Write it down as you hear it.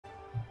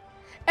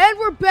And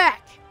we're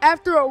back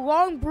after a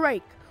long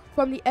break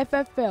from the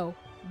FFL.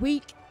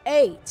 Week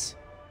 8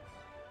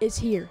 is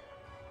here.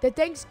 The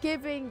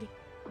Thanksgiving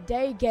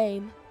Day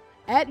game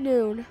at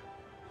noon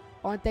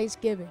on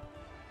Thanksgiving.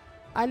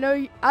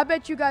 I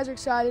bet you guys are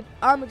excited.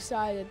 I'm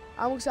excited.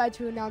 I'm excited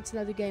to announce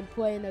another game,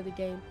 play another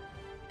game,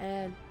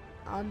 and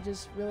I'm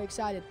just really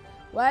excited.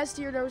 Last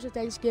year there was a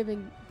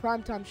Thanksgiving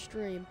primetime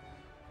stream,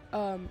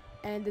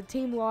 and the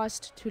team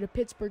lost to the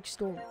Pittsburgh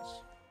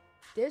Storms.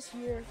 This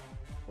year,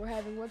 we're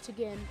having once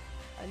again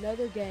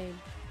another game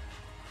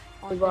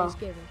on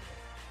Thanksgiving.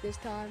 This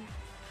time,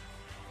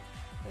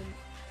 an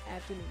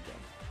afternoon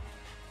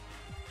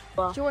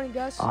game. Joining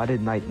us, I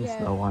did night and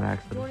snow on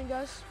accident. Joining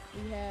us,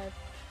 we have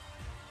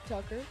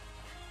Tucker.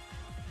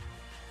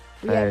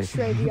 We have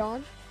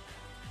Travion.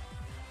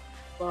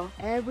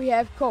 And we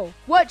have Cole.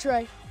 What,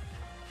 Trey?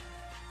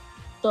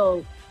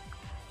 So,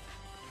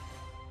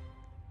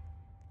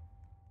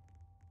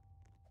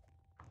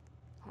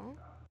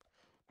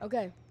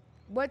 okay.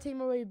 What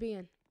team are we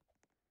being?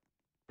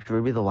 Should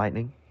we be the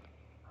Lightning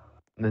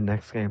in the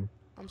next game?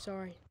 I'm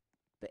sorry,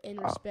 but in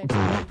respect,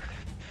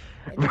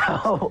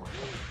 bro.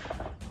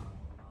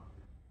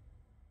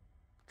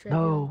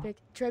 No.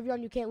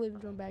 Travion, you can't leave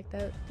and join back.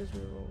 Those are the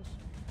rules.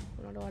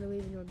 We're not allowed to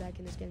leave and join back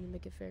in this game to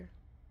make it fair.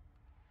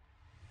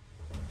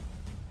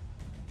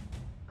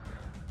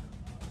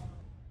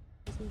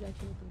 This seems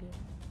actually looking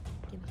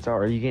good. So,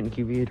 are you getting QB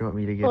or do you want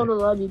me to get hold it?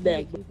 on, I'll be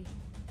back.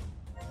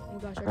 Oh my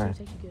gosh, our team's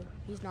actually good.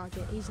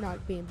 He's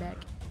not being back.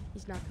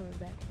 He's not coming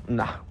back.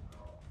 Nah.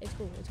 It's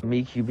cool. It's cool.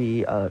 Me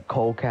QB,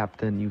 Cole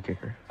captain, you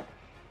kicker.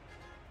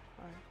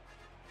 Alright.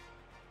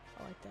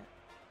 I like that.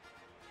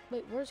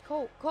 Wait, where's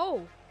Cole?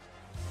 Cole!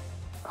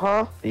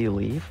 Huh? Did you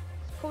leave?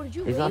 Cole, did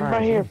you He's leave? not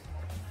right here.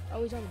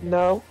 Oh, he's on the bench.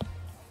 No.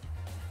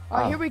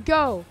 Alright, here we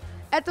go.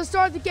 At the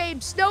start of the game,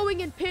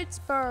 snowing in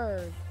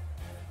Pittsburgh.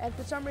 And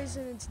for some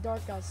reason, it's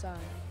dark outside.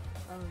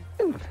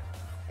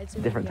 It's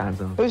in Different time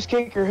zone. Who's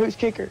kicker? Who's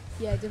kicker?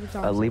 Yeah, different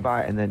time zone.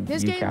 Levi and then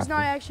This you game's captain.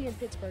 not actually in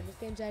Pittsburgh. This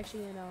game's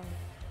actually in,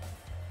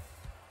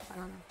 I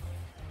don't know.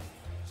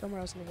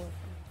 Somewhere else in the world.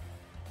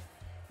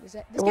 This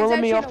game's let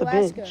me actually off in the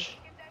Alaska. bench.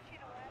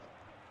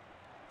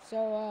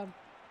 So,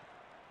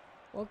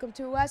 welcome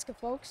to Alaska,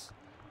 folks.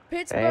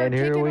 Pittsburgh And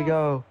here kicking we off.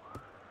 go.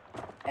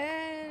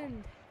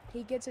 And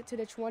he gets it to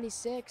the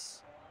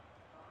 26.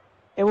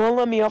 It won't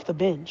let me off the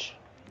bench.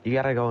 You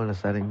gotta go into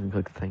settings and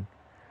click the thing.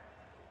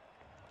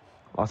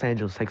 Los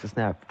Angeles takes a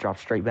snap,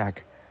 drops straight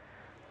back.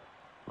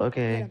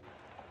 Looking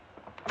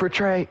for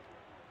Trey.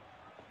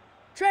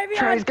 Travion,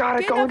 Trey's got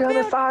it going down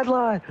the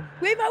sideline.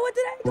 Levi with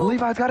an angle.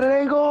 Levi's got an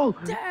angle.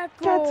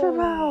 Tackle Gets him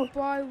out.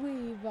 by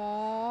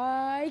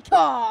Levi.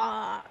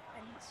 Caught.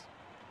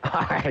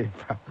 Alright,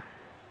 bro.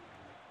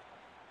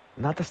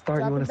 Not the start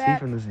Drop you it want to see back.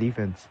 from this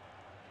defense.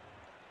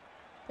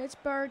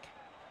 Pittsburgh,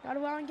 not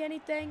allowing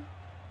anything.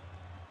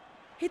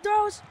 He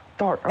throws.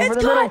 Start over It's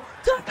the caught. middle.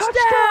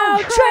 Touchdown,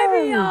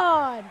 Trey!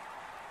 Travion.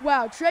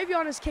 Wow,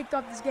 Travion has kicked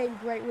off this game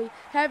greatly,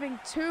 having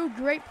 2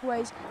 great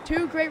plays,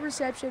 2 great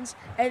receptions,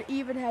 and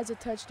even has a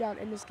touchdown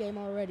in this game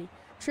already.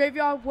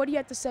 Travion, what do you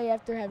have to say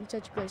after having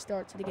such a great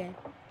start to the game?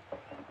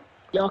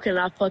 Y'all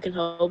cannot fucking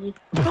hold me.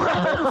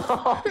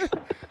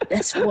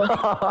 That's what.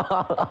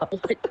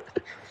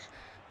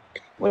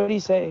 What did he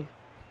say?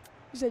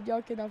 You said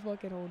y'all cannot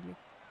fucking hold me.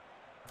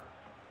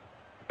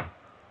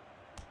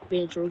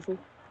 Being truthful.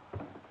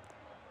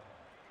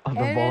 On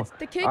the And ball.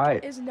 the kick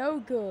Alright. is no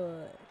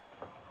good.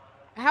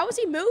 How is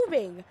he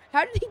moving?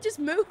 How did he just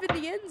move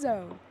in the end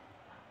zone?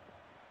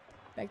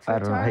 Back to I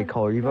don't know. Hey,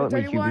 Cole, are you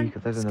voting me QB?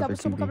 Because there's another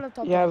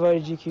QB. Yeah, I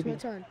voted you To a QB.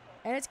 turn.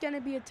 And it's going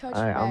to be a touchback.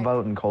 Alright, I'm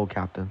voting Cole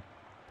captain.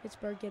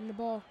 Pittsburgh getting the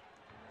ball.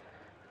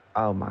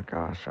 Oh my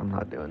gosh, I'm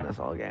not doing this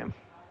all game.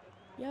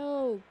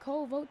 Yo,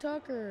 Cole, vote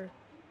Tucker.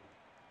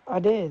 I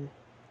did.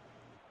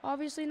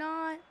 Obviously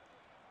not.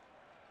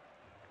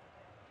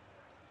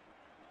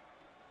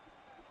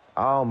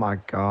 Oh my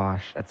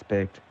gosh, that's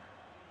picked.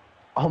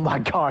 Oh my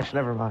gosh,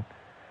 never mind.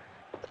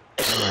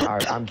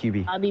 Alright, I'm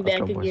QB. I'll be Let's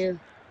back go, boys. again.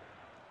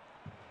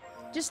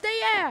 Just stay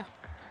there.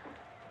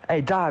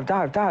 Hey,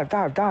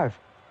 dive.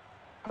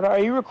 Are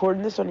you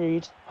recording this on your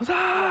YouTube?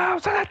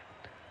 What's that?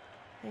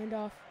 Hand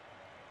off.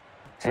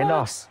 Hand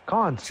off.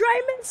 Cons.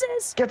 Trey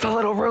Minces. Gets a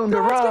little room to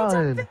Cons gets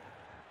run.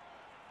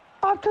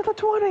 Up to the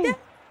 20. Yeah.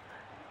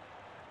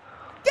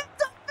 Get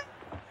the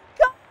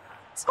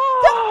Cons.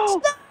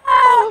 Oh, Touchdown,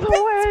 all the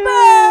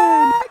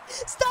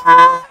Pittsburgh.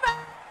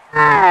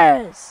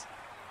 Stars.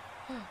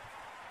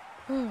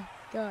 Oh,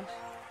 gosh.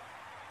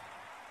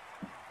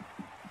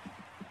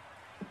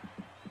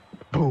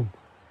 Boom.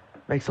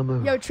 Makes a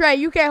move. Yo, Trey,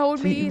 you can't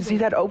hold me either. See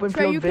that open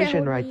Trey, field you can't vision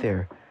hold right me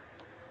there.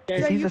 He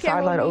Trey, sees you the can't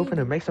hold sideline me open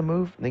either. and makes a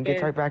move, and then gets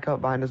Yeah. right back up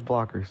behind his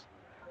blockers.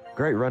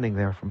 Great running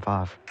there from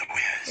 5.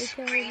 They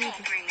can't hold me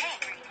either.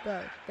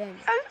 Bro,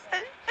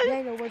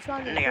 Daniel, we're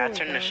trying to record, Nigga, I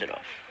turn bro. this shit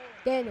off.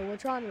 Daniel, we're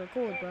trying to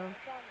record, bro.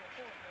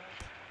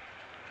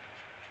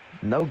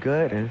 No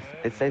good, and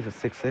it stays at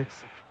 6-6.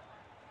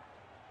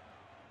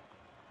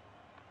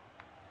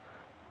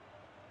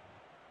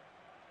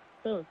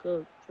 Oh,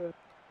 good. Sure.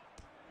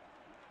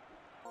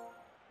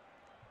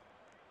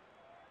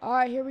 All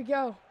right, here we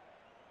go.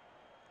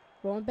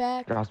 Going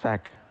back. Drops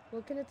back.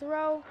 Looking to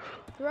throw.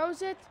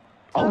 Throws it.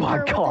 Oh my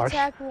Tucker with gosh. the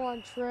tackle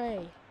on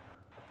Trey.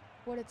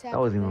 What a tackle That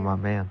wasn't even there.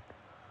 my man.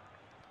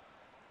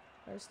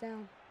 First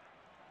down.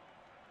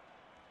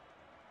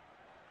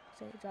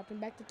 So dropping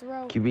back to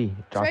throw. QB,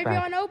 drops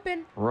Travion back.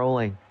 open.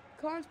 Rolling.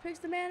 Collins picks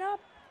the man up.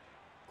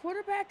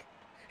 Quarterback.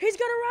 He's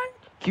going to run.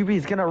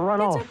 QB's gonna run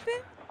Gets off. a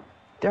fit.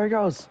 There he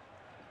goes.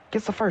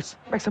 Gets the first.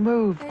 Makes a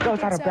move. And he Goes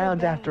out gets of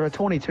bounds after a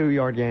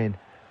 22-yard gain.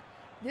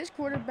 This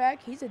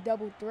quarterback, he's a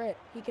double threat.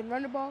 He can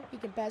run the ball. He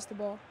can pass the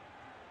ball.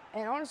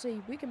 And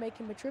honestly, we can make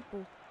him a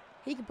triple.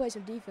 He can play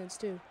some defense,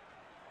 too.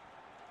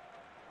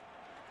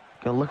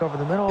 Gonna look over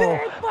the middle. Big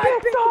Picked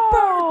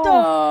Bertha!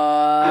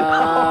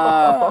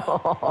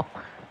 off!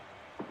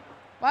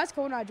 Why is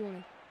Cole not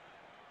joining?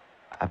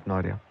 I have no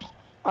idea.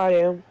 I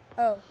am.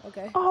 Oh,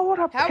 okay. Oh, what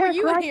a How pick are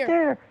you in right here?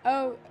 there.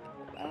 Oh,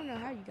 I don't know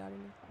how you got in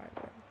there. All right,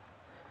 whatever.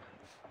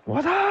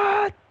 What's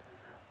that?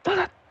 What's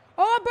that?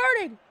 Oh, I'm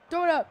burning!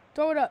 Throw it up.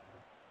 Throw it up.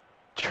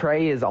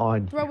 Trey is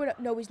on. Throw it up.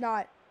 No, he's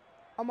not.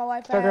 On my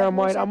life, I Tucker, have I'm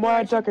more wide. I'm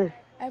wide, separation. Tucker.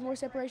 I have more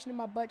separation in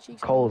my butt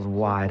cheeks. Cole's than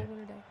wide. Cole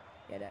today.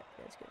 Yeah,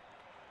 that's good.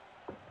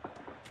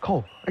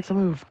 Cole makes a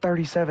move.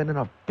 37 and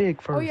a big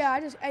first. Oh, yeah,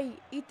 hey,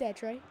 eat that,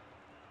 Trey.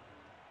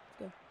 Let's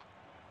go.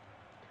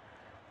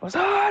 What's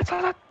that? What's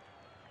that?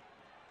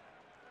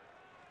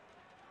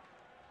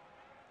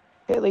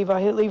 Hit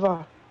Levi. Hit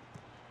Levi.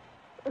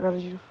 I got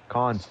you.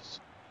 Cons.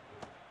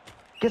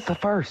 Gets the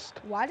first.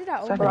 Why did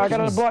I Second. open Bro, I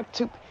gotta Jeez. block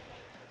two.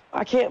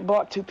 I can't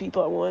block two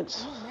people at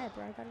once. I'm mad,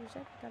 bro. I got a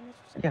second. Got an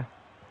extra second. Yeah.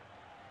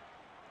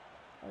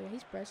 Oh, yeah,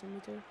 he's pressing me,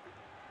 too.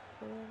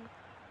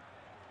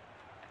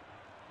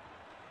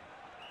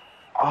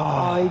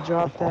 Oh, he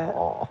dropped that. That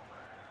was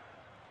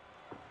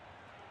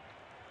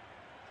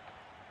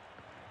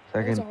a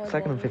Second, hard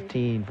second ball and read.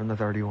 15 from the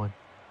 31.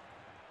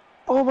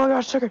 Oh my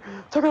gosh, Tucker.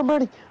 Tucker, I'm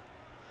burning.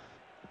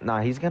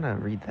 Nah, he's gonna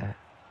read that.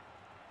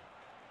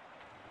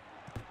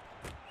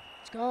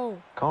 Let's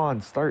go.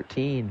 Cons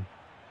 13.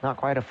 Not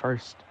quite a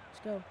first. Let's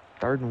go.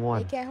 3rd and They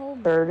 1. can't hold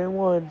me. 3rd and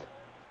 1.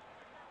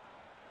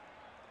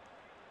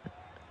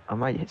 I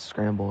might hit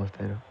scramble if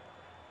they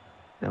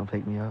don't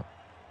pick me up.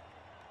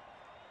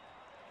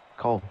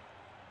 Cole.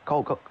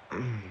 Cole, go.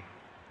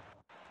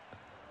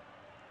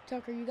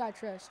 Tucker, you gotta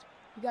trust.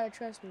 You gotta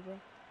trust me, bro.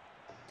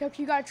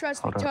 Tucker, you gotta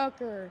trust Hold me, up.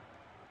 Tucker.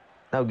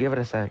 No, give it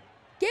a sec.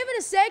 Give it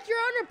a sec. You're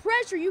under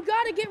pressure. You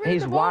gotta get rid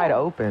He's of the ball. wide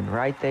open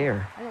right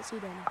there. I didn't see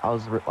that. I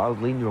was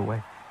leading you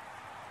away.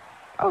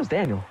 That was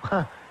Daniel.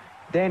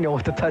 Daniel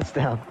with the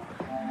touchdown.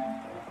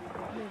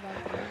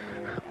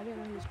 I didn't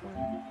know he was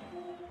playing.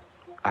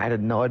 I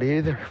had no idea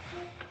either.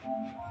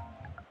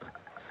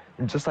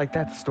 And just like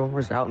that, the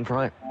Stormers out in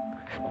front.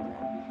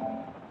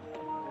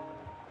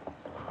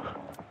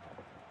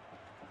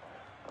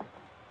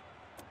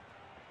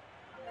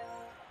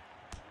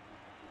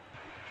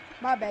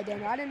 My bad,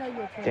 Daniel. I didn't know you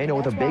were playing. Daniel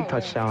with a That's why big I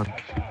left. touchdown.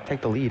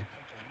 Take the lead.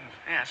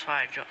 Yeah, that's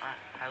why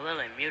I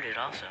literally muted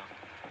also.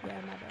 Yeah,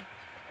 my bad.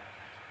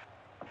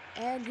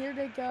 And here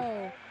they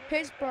go.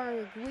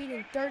 Pittsburgh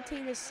leading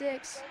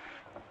 13-6.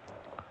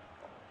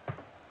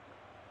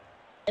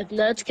 If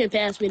Nuts can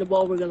pass me the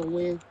ball, we're gonna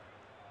win.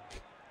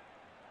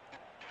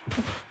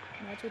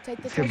 Nuts will take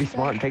the He's gonna be touchback.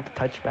 smart and take the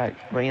touchback.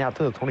 Bring it out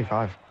to the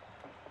 25.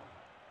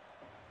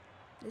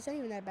 This ain't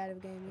even that bad of a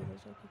game either,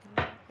 so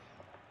we can.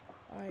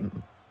 All right.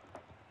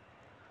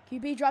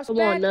 QB drops Come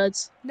back. on,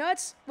 Nuts.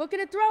 Nuts looking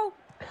to throw.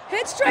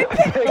 Hit straight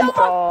picked Picked off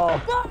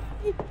off. by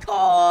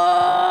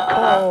Cole.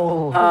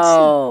 Cole.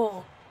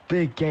 Oh.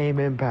 Big game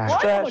impact.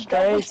 Straps,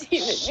 guys.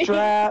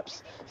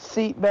 Straps,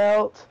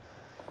 seatbelt,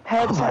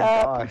 head Oh my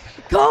tap. gosh.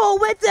 Go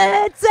with the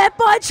headset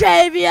by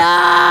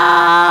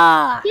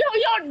Travion. Yo,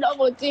 y'all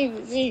double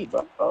teaming me,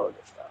 bro. Oh,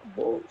 that's not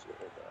bullshit.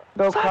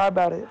 Don't cry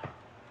about it.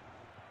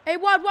 Hey,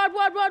 Wad.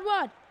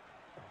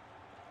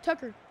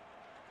 Tucker.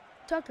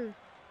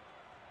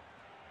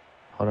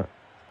 Hold up.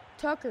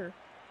 Tucker.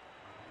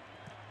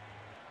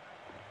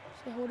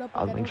 Say, hold up. I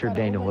was got making a sure whole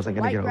Daniel bunch wasn't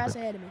of gonna white get grass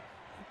open. ahead of me.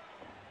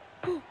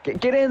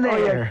 Get in Oh,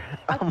 yeah. there.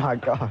 Oh my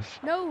gosh.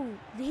 No,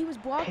 he was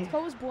blocked.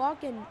 Cole was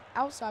blocking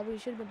outside when he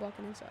should have been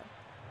blocking inside.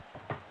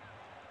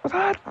 What's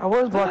that? I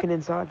was blocking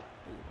inside.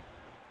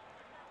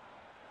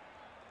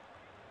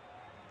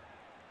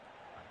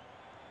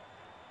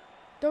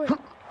 Throw it.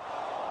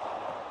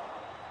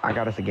 I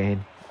got us a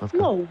gain. Let's go.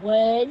 No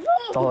way. No.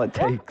 That's all it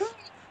takes.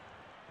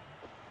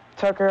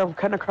 Tucker, I'm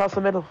cutting across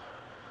the middle.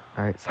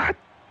 All right. Slide.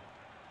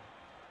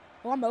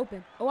 Oh, I'm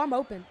open.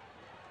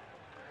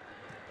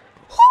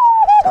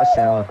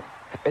 Touchdown.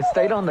 It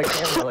stayed on the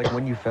camera like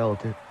when you fell,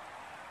 too.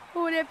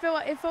 Oh, and it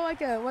felt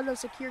like one of those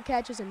secure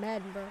catches in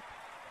Madden, bro.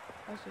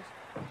 That's just.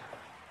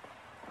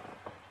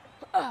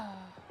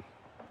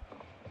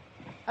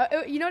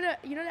 You know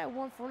that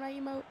one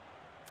Fortnite emote,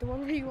 the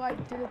one where you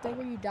like do the thing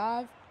where you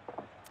dive.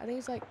 I think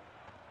it's like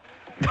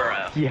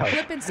Bro. Yeah.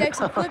 flipping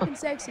sexy.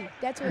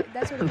 That's what it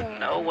felt like.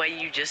 No way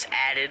you just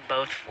added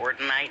both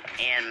Fortnite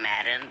and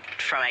Madden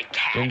from a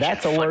catch And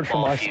that's a word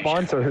from football our fusion.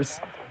 sponsors.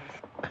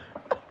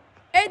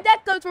 And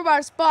that comes from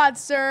our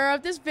sponsor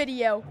of this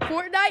video,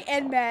 Fortnite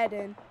and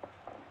Madden.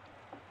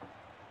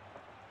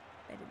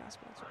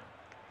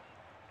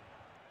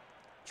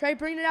 Trey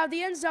bringing it out of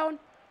the end zone.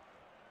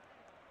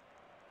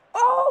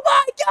 Oh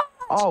my God!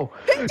 Oh,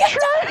 Get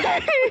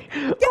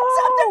something!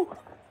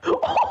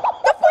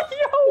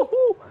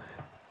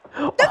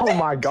 Oh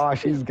my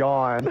gosh, he's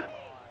gone.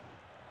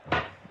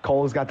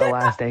 Cole's got the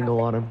last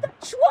angle on him.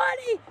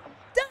 20!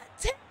 The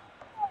 10!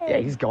 Yeah,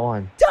 he's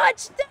gone.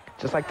 Touchdown!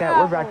 Just like that,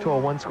 we're back to a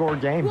one-score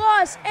game.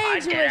 Los I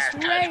did Angeles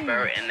have touch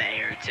Burr Rams. in the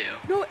air too.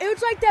 No, it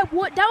was like that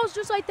one. That was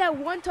just like that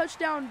one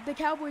touchdown the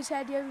Cowboys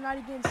had the other night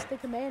against the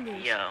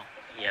Commanders. Yo.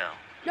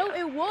 No,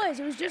 it was.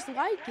 It was just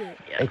like it.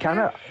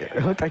 Yeah.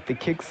 It looked like the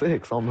kick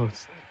six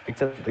almost.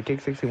 Except the kick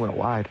six, he went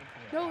wide.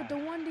 No, the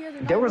one the other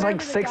night. There was like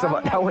wherever the 6 of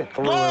guy them that went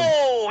through him.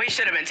 Oh, he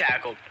should have been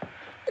tackled.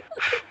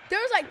 There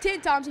was like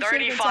 10 times he should have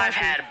been 35 tackled.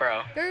 had,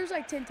 bro. There was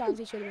like 10 times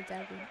he should have been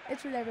tackled.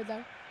 It's whatever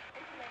though.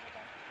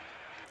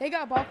 They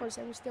got ball first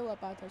and we're still up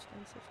by a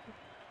touchdown.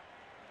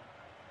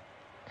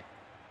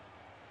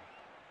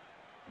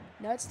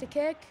 Nuts to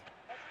kick.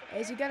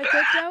 Is he gonna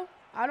kick though?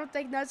 I don't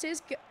think Nuts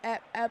is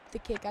up the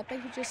kick. I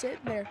think he's just sitting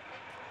there.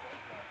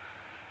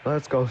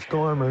 Let's go,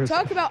 Stormers.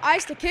 Talk about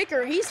ice the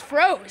kicker. He's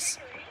froze.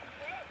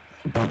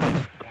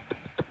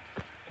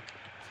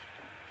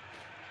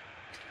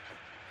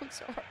 I'm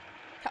sorry.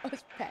 That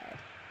was bad.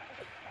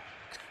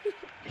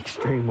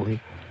 Extremely.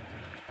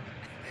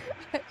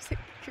 I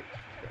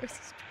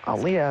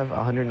only have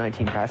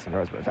 119 passing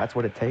yards, but if that's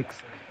what it takes,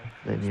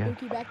 then yeah.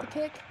 Spooky back to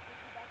kick.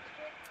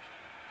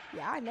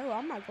 Yeah, I know.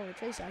 I'm not going to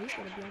Trace out. He's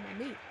going to be on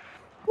my meat.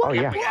 Oh,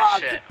 yeah.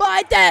 Blocked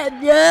by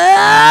them.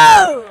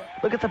 No!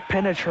 Look at the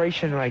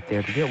penetration right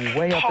there. To get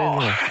way up in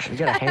there. You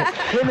got a hand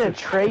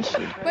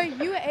penetration. Wait,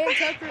 you and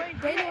Tucker,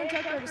 Daniel and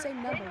Tucker are the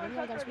same number. When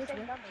y'all got to switch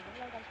one?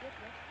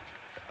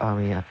 Oh,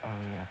 yeah.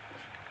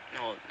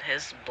 No,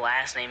 his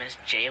last name is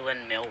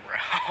Jalen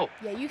Milrow.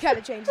 Yeah, you got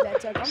to change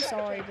that, Tucker. I'm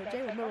sorry, but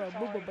Jalen Murrow.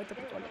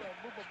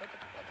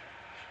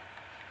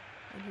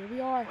 And here we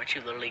are. Weren't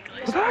you literally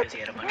glazed because he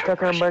had a bunch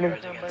Tucker, of I'm burning.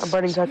 rushing yards I'm against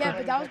burning Tucker. Yeah,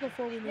 but that was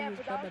before we knew he was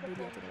Bubba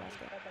Booty after the last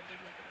game.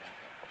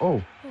 Oh.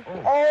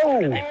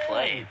 They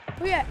played.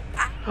 Oh, yeah.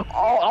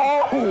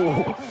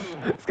 Oh.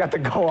 It's got to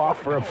go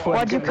off for a play.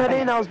 Why'd you cut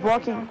in? I was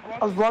blocking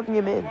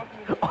him in.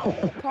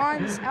 Oh.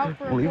 Cons out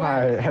for a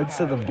Levi play. heads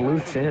to the blue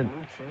 10.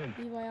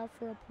 Levi out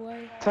for a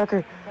play.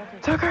 Tucker,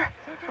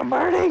 I'm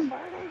burning.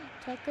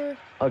 Tucker.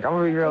 Look, I'm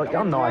gonna be real.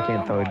 Y'all know I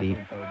can't throw deep.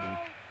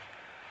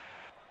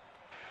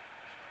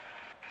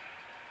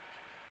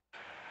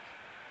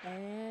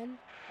 And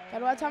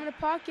got a lot of time in the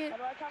pocket.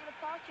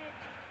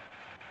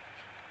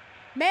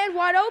 Man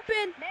wide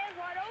open.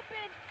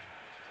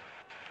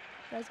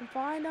 Doesn't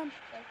find him.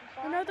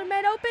 Another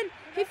man open.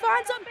 He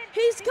finds him.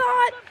 He's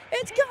caught.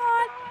 It's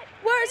caught.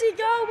 Where is he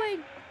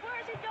going?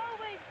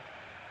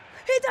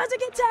 He doesn't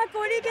get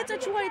tackled. He gets a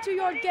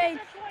 22-yard gain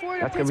for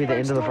the That's gonna be the Pittsburgh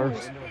end of the Stormers.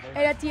 first. And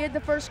at the end of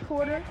the first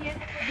quarter, we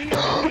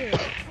are here.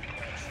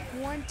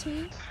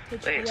 20 to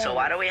 12. Wait, so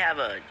why do we have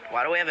a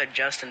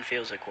Justin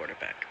Fields at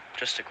quarterback?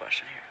 Just a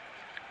question here.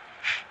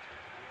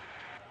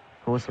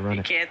 Who wants to run You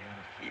it? can't.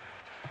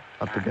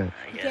 Up the gut. I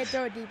You can't guess.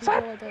 throw it deep. You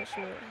can only throw it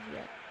short. Yeah.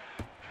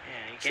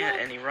 Yeah, you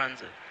can't, and he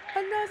runs it.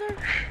 Another.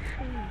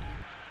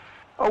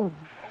 Oh,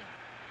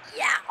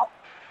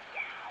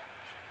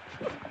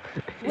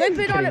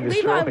 Limping on it. Getting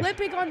Levi destroyed.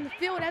 limping on the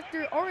field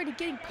after already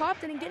getting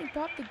popped and then getting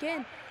popped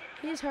again.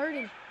 He's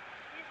hurting.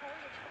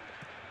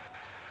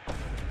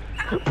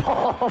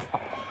 Oh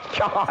my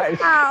gosh.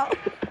 Ow.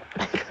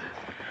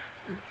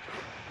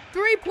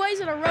 3 plays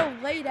in a row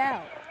laid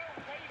out.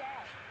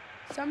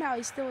 Somehow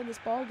he's still in this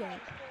ball game.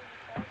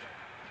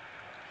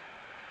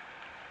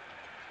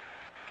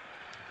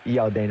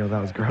 Yo, Daniel,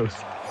 that was gross.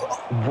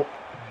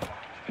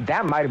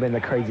 That might have been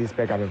the craziest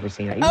pick I've ever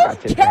seen. He got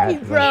tipped Okay,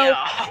 bad. bro.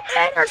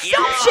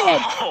 Interception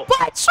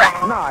by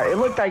Trey. Nah, it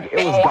looked like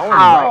it was going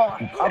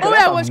right. Oh,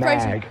 that was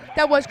crazy.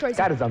 That was crazy.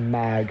 That is a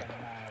mag.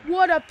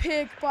 What a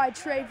pick by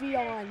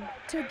Travion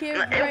to give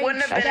It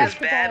wouldn't have Ray been as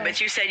bad, basketball. but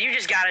you said you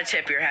just gotta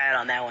tip your hat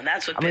on that one.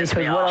 That's what I mean, pissed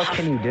because me what off. else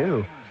can you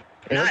do?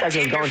 It Not looked like it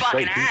was tip your going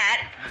fucking straight deep.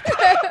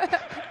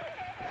 hat.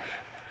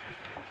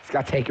 Just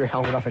gotta take your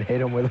helmet off and hit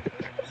him with it.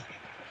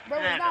 Bro,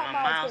 it's Yeah, not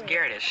Miles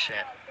Garrett is shit.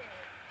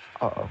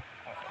 Uh-oh.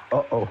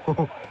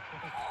 Uh-oh.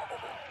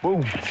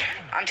 Boom.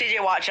 I'm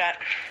TJ Watt, chat.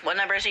 What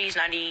number is he? He's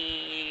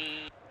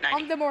 90.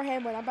 I'm the more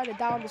Hamlin. I'm about to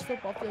die on this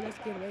football field. Let's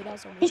get laid out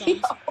so many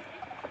times.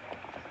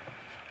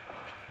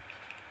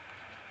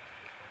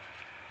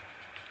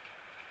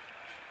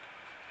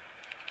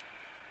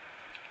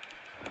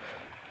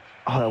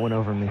 Oh, that went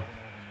over me.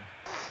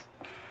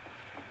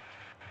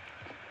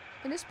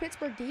 And this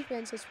Pittsburgh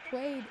defense has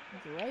played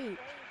great.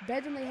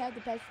 Better than they had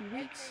the past few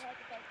weeks.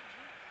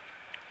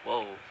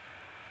 Whoa.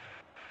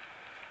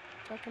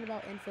 Talking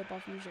about in football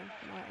fusion,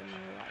 not in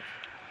real life.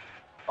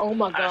 oh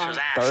my I just was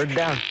God. asked. Third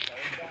down.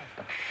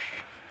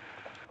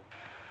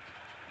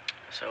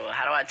 So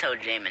how do I tell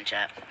Jamin,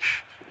 chat?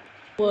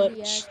 What?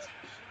 He asked.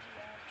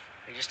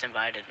 He just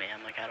invited me.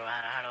 I'm like, how do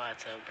I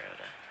tell bro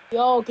to?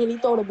 Yo, can he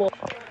throw the ball?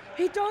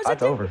 He throws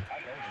That's it. over. And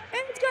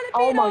it's going to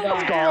be Oh my an God.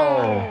 Let's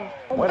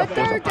go. What A a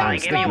third down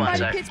Give me stop one by the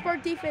sec.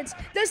 Pittsburgh defense.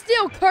 The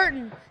steel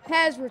curtain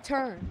has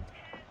returned.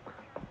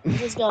 I got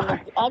Is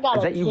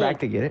a that you pick back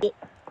to get it?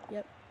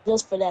 Yep.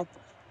 just for that.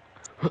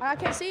 I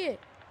can't see it.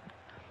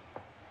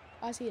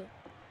 I see it.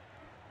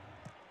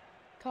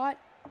 Caught.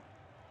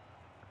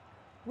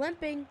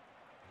 Limping.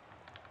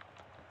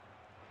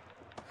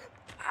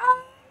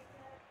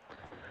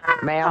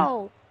 Ma'am.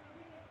 Oh.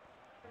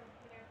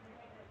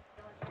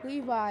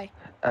 Levi.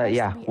 has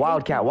Yeah. to be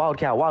Wildcat. aching.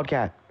 Wildcat.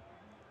 Wildcat.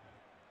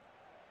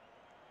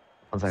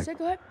 One sec. Sit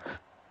good.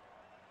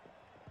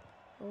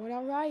 Going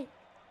all right.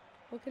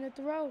 Looking at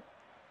the road.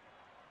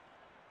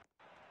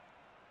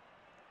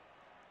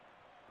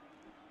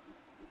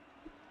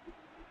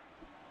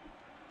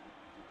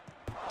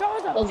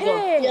 Throws a Let's go.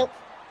 pick. Yep.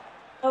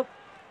 Oh.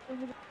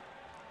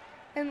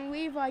 And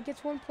Levi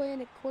gets one play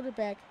in at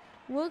quarterback.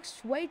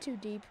 Looks way too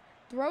deep.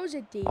 Throws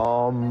it deep.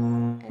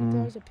 Um. And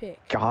throws a pick.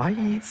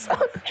 Guys.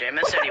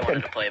 Jamin said he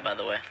wanted to play, by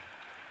the way.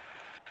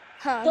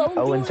 Huh? Don't do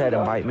Owen it, said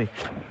bro. invite me.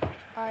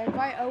 Alright,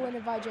 invite Owen,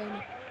 invite Jamie.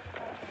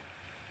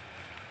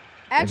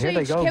 And here Actually,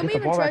 they go. can Get we the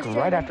even ball back trust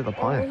right Jamin? after the Or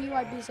punt. he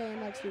might be saying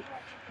next week.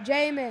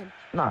 Jamin.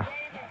 Nah,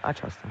 I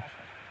trust him.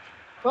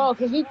 Bro,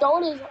 can he throw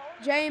this?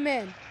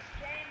 Jamin.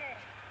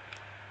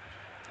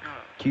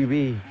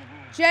 QB.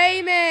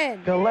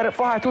 Jamin. Gonna let it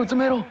fly towards the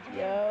middle.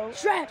 Yo.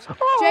 Straps.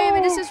 Oh.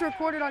 Jamin, this is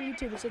recorded on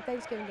YouTube. It's a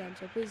Thanksgiving game,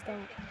 so please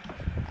don't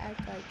act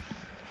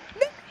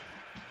like.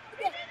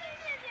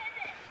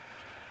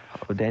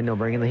 Oh, Daniel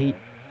bringing the heat.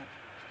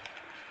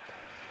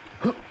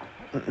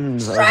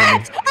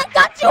 Straps! I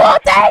got you all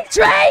day,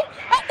 Trey!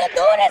 I can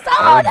do this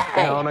all It's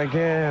day! down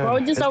again. Bro,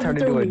 just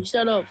overthrew me.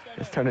 Shut up.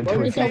 It's turned into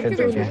Bro, a just defensive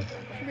overthrew me. game.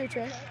 Come here,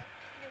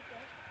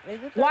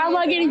 Trey. Why am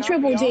I getting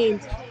triple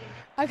teamed?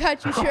 I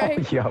got you, Trey.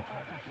 Yup.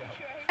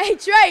 Hey,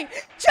 Trey!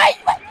 Trey,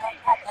 you ain't doing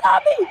nothing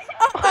on me!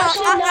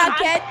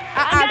 Cat.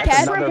 I got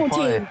Cat. triple Another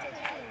teamed.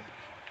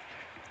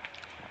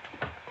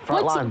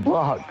 Front What's- line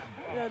block.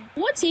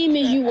 What team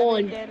is you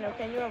on? Daniel,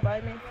 can you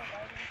invite me?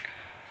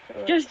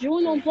 Just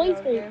join on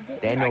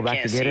PlayStation. Daniel I back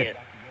can't to get see it.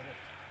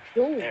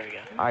 Join. There we go.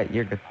 All right,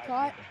 you're good.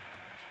 Caught.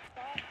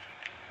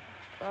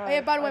 Oh,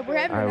 yeah, by the way, we're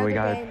having All right, we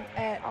another got it. game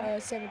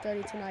at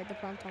 7:30 tonight, the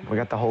primetime. We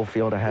got the whole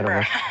field ahead of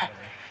us.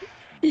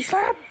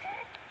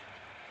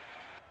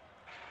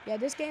 Yeah,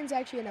 this game's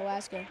actually in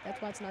Alaska.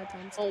 That's why it's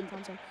nighttime. It's Oh.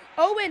 time zone.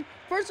 Owen,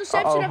 first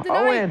reception of the night.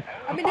 Owen.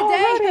 I mean, the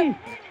Already day.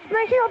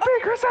 making a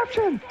big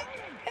reception.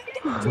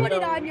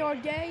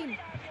 29-yard game.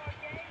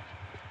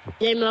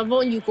 Damon, I'm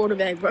voting you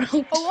quarterback, bro.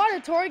 A lot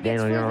of targets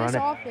Daniel, you for wanna this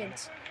run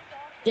offense.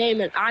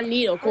 Damon, I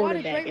need a lot of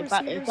quarterback. great If I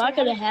receivers, could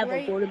a lot of have a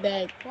great-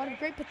 quarterback. A lot of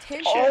great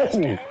potential Oh,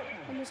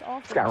 in this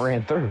offense. this guy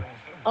ran through.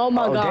 Oh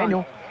my god.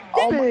 Daniel.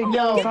 Oh, Big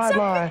yo.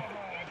 sideline.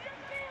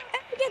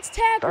 And gets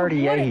tackled. What a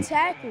 38.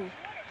 tackle.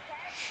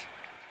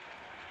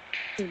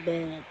 Too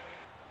bad.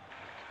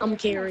 I'm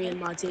carrying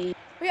my team.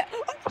 Yeah.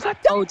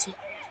 Oh, team.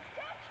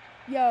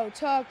 Yo,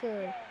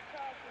 Tucker.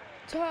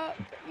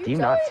 Do you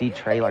not see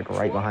Trey like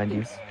right behind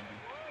you?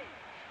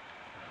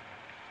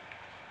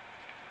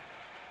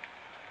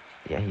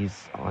 Yeah,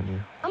 he's on you.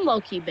 I'm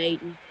low key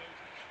baiting.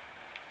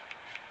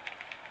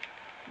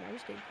 No, I'm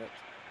just getting cooked.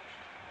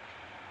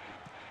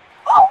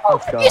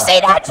 Let's go. You see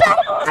that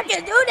tackle? I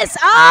can do this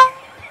all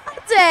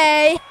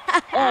day.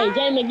 Hey,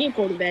 Damon, get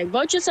quarterback.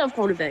 Vote yourself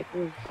quarterback,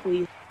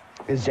 please.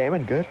 Is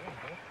Jamin good?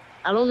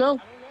 I don't know.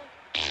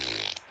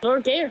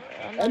 Don't care.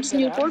 I just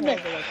need a quarterback.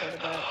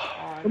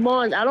 Come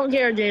on, I don't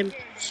care, James.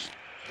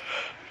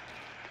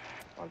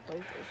 On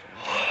PlayStation.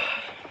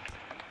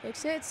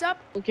 Fix it, it's up,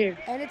 Don't care.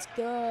 and it's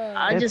good.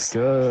 I It's just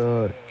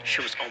good.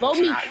 She was vote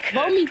almost me. not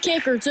Vote good. me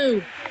kicker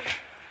too.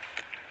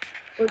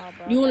 Or Nah,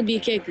 bro, you want to I be a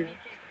got kicker?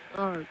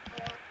 Alright.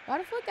 Why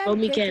the fuck I Vote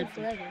me haven't kicked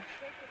captain. him forever?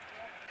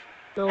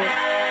 So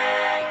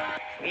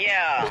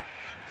Yeah.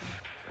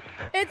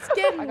 It's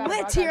getting I got it, bro.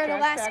 lit here in I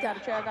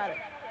Alaska. got it.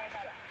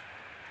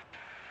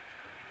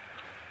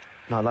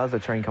 No, that was a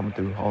train coming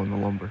through hauling the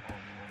lumber.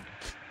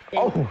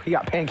 Damn. Oh, he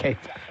got pancaked.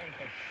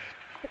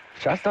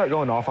 Should I start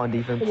going off on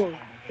defense? come on.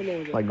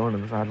 Like going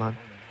to the sideline?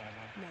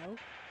 No.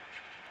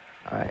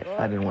 Alright,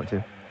 I didn't want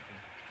to.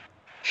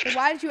 Then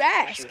why did you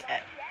ask? Shoot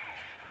at.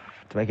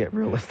 To make it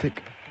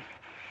realistic.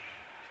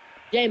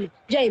 Jamie.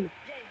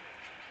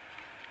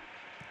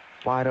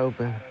 Wide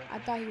open. I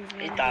thought he was He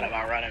running. thought it.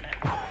 about running it.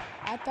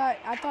 I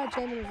thought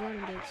Jamin was running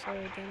it, so then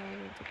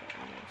I went to go.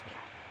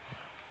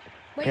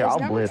 Wait, Here, is I'll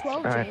number blitz.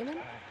 12 All right. Jamin?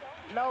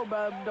 No,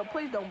 bro. No,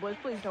 please don't blitz.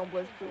 Please don't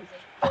blitz, please.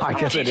 I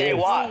guess it TJ is.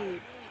 Watt.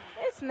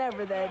 It's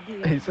never that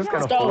deep. He's just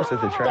gonna Stop. force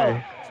it to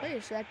Trey. Trey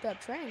is wrapped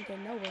up. Trey ain't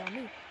getting nowhere on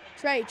me.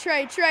 Trey.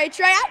 I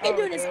can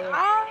do this Okay.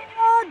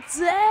 all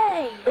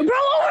day. Bro,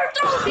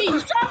 overthrow me.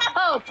 Shut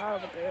up.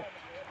 Over there.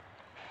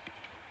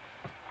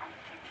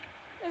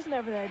 It's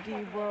never that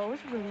deep, bro.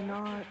 It's really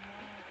not.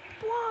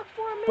 Block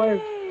for me. Where?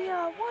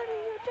 What are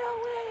you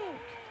doing?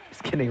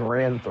 He's getting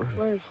ran through.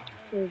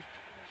 Where?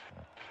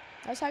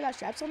 That's how I got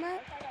straps on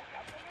that?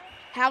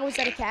 How was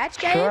that a catch,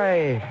 game?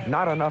 Trey,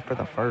 not enough for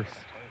the first.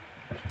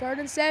 3rd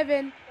and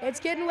 7. It's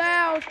getting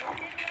loud.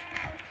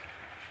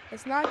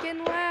 It's not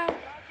getting loud.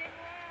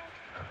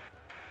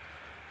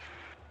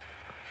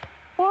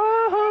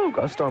 Whoa,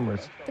 Go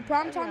Stormers. The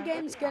primetime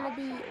game is gonna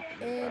be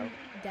in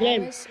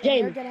James, Dallas, and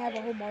they're James. gonna have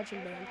a whole marching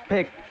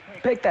band.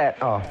 Pick that.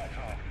 Oh.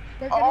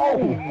 They're gonna Oh.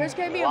 there's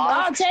gonna be a Wow.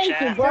 I'll take it,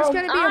 there's bro.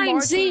 gonna be a I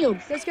ain't see marching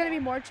him. there's gonna be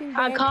marching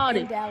I band caught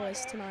in it.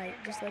 Dallas tonight.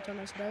 Just to let y'all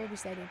know, so that will be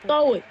stadium.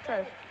 Throw it.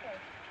 Trey.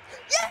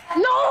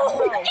 No!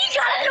 Bro. He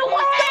got it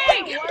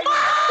away!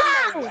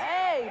 Wow!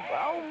 Hey,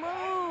 bro,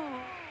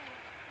 move.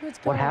 Let's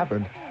go. What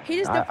happened? He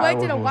just I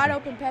deflected a wasn't wide listening.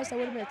 open pass that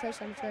would have been a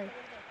touchdown to Trey.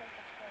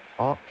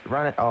 Oh,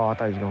 run it. Oh, I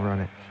thought he was gonna run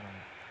it.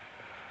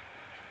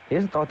 He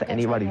hasn't thought that That's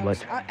anybody how it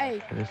works. let.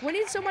 Hey, we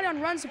need somebody on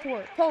run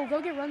support. Cole,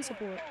 go get run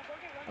support.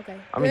 Okay.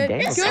 I mean, good,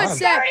 Daniel's good fine.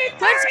 set.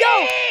 Let's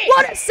go.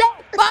 What a set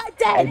by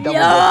Hey, Daniel.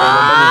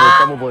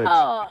 double blitz.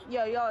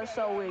 Yo, y'all are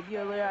so weird.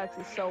 You're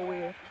actually so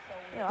weird.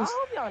 Yo, I hope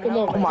y'all Come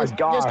know. on, Oh my just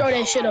throw gosh.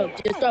 that shit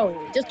up. Just throw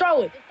it. Just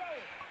throw it.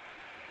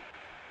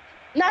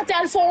 Not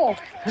that far.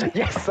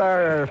 Yes,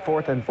 sir.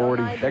 4th and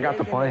 40. They got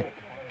the point.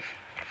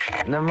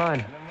 Never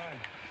mind.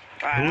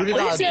 Alright, Who I'm did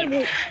playing I-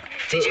 Steve.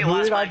 TJ who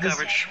Watt's did I my just-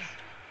 coverage.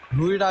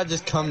 Who did I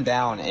just come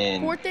down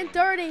in? 4th and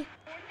 30.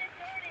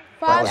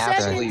 Well, 5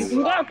 absolutely. seconds.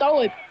 You gotta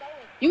throw it.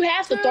 You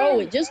have to throw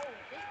it. Just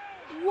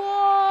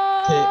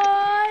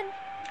 1.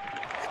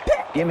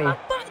 Gimme.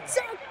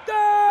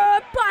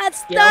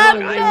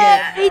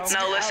 Yeah,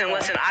 No,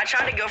 listen. I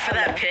tried to go for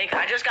that pick.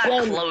 I just got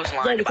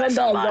clotheslined by come back,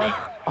 somebody. bro.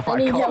 Oh I my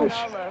need help. gosh.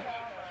 Y'all left.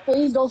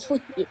 Please don't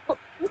sleep.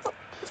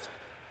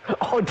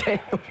 Oh damn.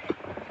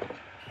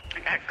 I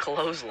got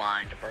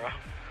clotheslined, bro.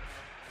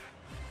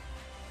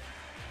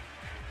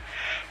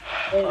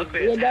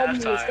 Luckily it's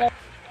halftime.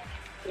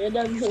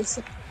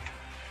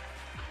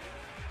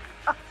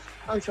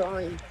 I'm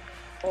trying.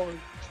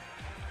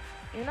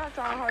 You're not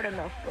trying hard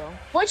enough, bro.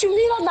 What you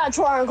mean I'm not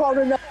trying hard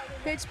enough?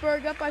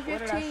 Pittsburgh up by What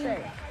did I 15.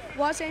 say?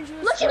 Los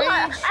Angeles Look at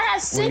my, Rage. I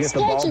have 6 get the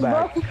ball catches, bro.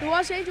 back. The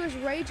Los Angeles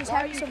Rage is Why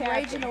having you some capping?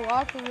 rage in the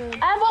locker room.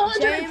 I have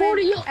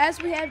 140 yards.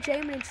 As we have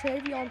Jamin and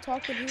Travion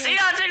talking here.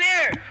 Seahawks in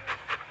here!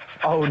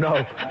 Oh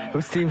no.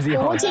 Whose team's he Yeah,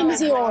 on? what team is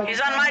he on? He's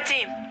on my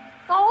team.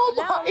 Oh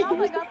Now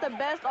my they got the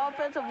best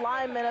offensive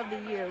lineman of the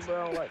year,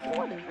 bro. Like,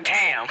 what is this?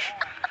 Damn.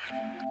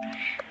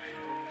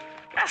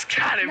 That's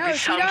gotta No, be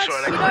some Seahawks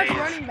sort of Seahawks glaze.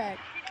 running back.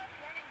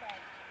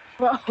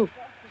 bro.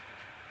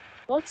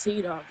 Fuck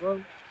C-Dot,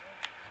 bro.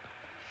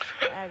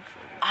 Actually.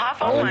 Hop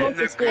Oh, on my look,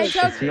 it's Zucker. Hey, Is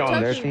Tucker, he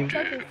on their team?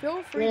 Tucker,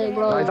 feel free Yeah, to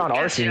bro. No, he's on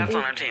Yeah, our Seahawks team.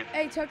 on our team.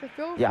 Hey, Tucker,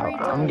 feel Yeah, free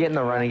to. I'm getting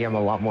the running game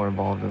a lot more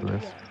involved in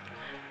this. Yeah.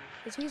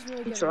 Because he's really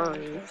I'm good. at trying.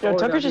 running. Yo,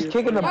 Tucker's just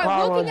kicking the All right,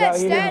 pylons looking at out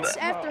here. stats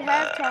after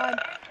halftime.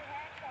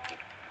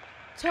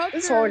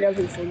 It's hard Tucker,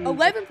 every for me.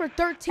 11 for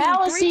 13,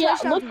 How is 3 he-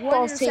 touchdowns, look 1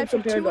 those teams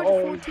interception, compared to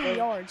 214 ours,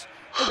 bro. yards.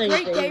 A Same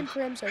great thing. game for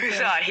him so Who's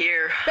far. out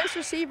here? Best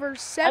receiver, I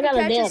 7 got a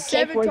damn catches,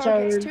 7 kick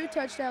targets, return. 2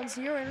 touchdowns,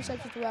 0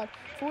 interceptions allowed,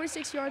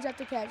 46 yards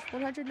after catch,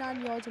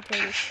 109 yards in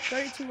total,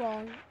 32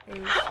 long.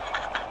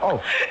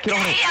 Oh, get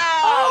on it.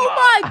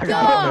 Oh my I got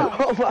god!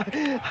 Oh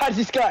my! I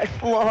just got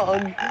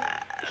flung.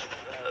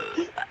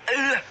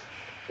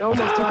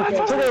 Almost took it.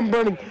 Tucker, I'm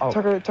burning. Oh.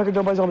 Tucker,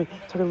 nobody's on me.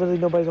 Tucker, literally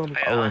nobody's on me.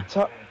 Owen.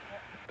 Tu-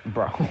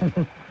 Bro. Owen,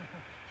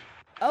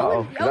 That-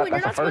 Owen, you're that's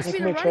not a supposed to be first. the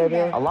Make running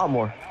sure back. A lot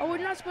more. Oh,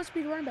 you're not supposed to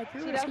be the running back.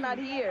 You're See, a that's receiver. not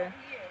here.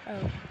 Oh.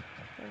 Never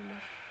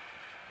mind.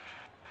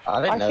 I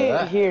I didn't know can't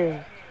that.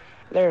 hear.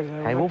 There's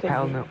Owen. Hey, I we'll couldn't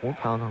pound hear. that. We'll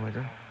pound on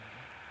later.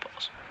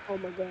 Oh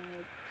my god.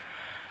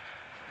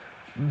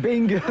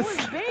 Bingus. Who's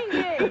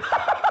binging?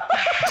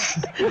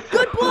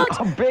 Good blocks!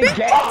 A big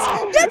game.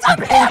 It's a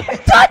big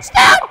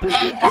touchdown!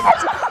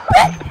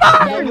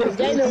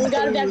 Damon, we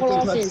got it back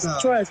on offense.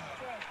 Trust.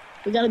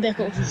 We got it back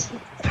on offense.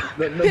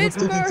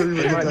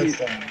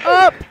 Pittsburgh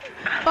up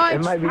by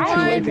It might be too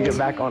 20. late to get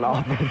back on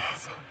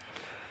offense.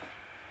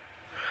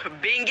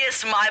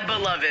 Bingus, my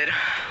beloved.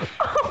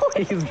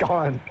 He's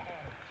gone.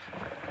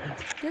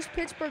 This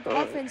Pittsburgh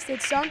offense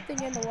did something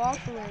in the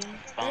locker room.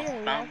 Bum, They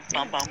are bum,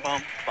 bum, bum,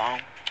 bum, bum,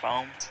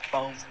 bum,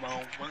 bum,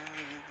 bum, bum.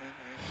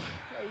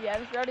 Yeah,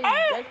 they started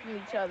injecting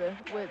each other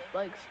with,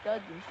 like,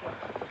 studs and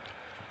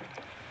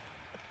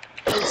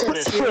shit. What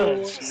is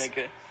this,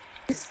 nigga?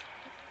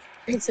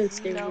 It's a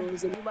You know,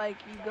 steroids. you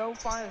go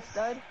find a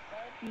stud,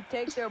 you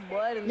take their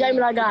blood and Jamin,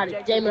 then I got it.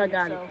 inject Jamin, I in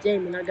got it. yourself.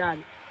 Jamin, I got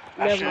it.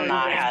 That's Never mind.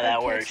 not how that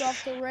Kicks works.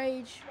 off the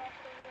rage.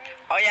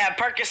 Oh yeah,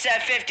 Percocet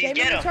 50s, Jamin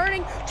get him.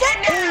 returning.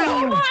 Get down!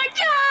 Oh my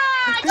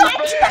god!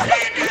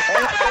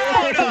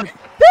 Get down!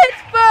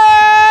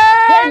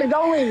 Pittsburgh! Jamin,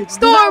 don't leave.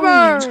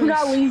 Stormers! Do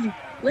not leave.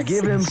 Let's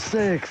Give him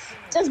 6.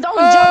 Just don't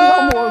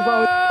jump no more,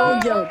 bro.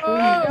 Don't jump,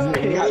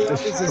 please. He got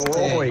This is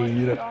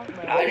destroyed.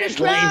 I just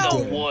The laid crowd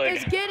the wood.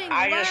 is getting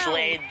I just loud.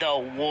 laid the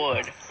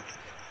wood.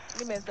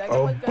 Give me a second.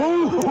 Oh, Like that.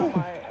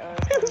 boom.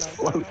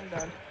 I'm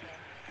done.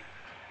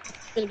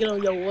 Gonna get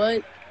on your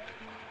what?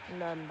 I'm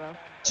done, bro.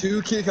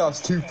 2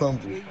 kickoffs, 2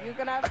 fumbles. You're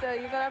gonna have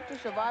to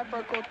survive for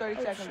a cool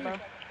 30 seconds, bro.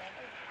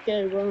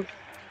 Okay, bro.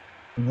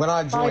 When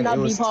I Might joined, it not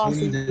be was 20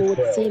 possible to with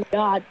the 12. team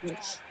God.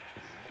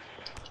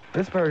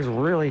 Pittsburgh's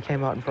really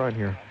came out in front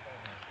here.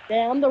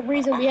 Yeah, I'm the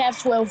reason we have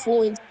 12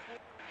 points.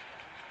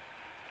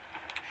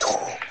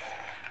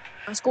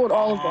 I scored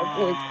all of our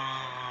points.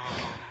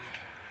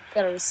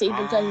 Got a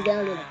receiving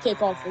touchdown and a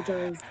kickoff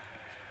return.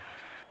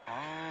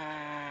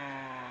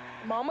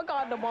 Mama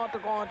got the water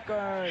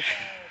gone.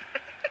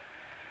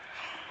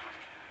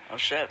 Oh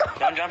shit!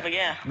 Don't jump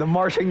again. The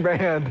marching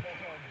band.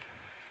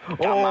 Come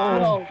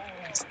on. No.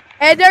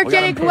 And they're We got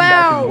getting him pinned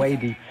back and clowned. way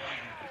deep.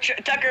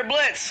 Tucker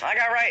blitz. I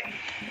got right.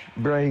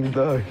 Bring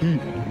the heat.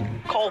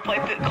 Cole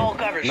Cole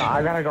covers. No,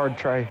 I gotta guard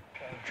Trey.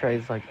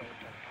 Trey's like.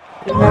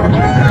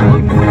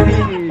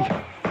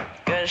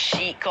 Good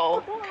sheet,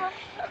 Cole.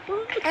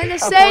 And the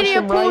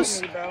stadium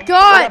pulls Gotta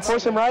Scott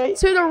force him right.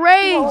 to the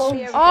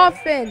Rage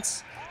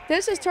offense.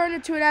 This has turned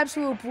into an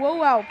absolute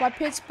blowout by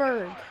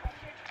Pittsburgh.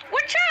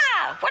 Whatcha?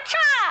 Whatcha?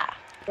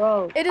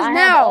 Bro, It is I have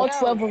now. all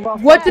 12 of our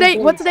What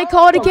do they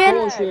call it again?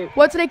 Bullshit.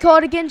 What do they call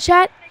it again,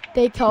 chat?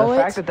 They call The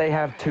fact it that they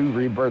have 2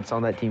 rebirths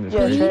on that team is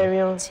Yeah, crazy.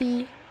 Samuel.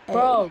 T.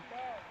 Bro,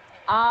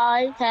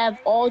 I have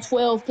all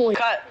 12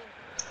 points. Cut.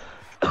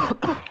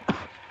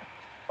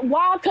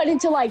 Why I cut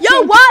into like Yo,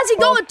 10 why is he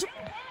going?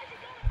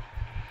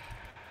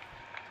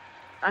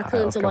 I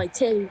cut into Okay. like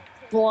 10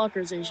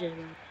 blockers and shit.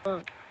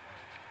 Fuck.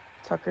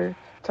 Tucker.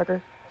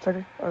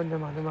 Oh, never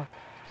mind.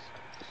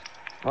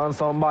 On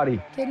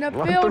somebody. Getting Run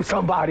through upfield.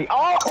 somebody.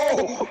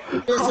 Oh!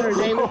 Yes, sir,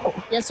 Damon.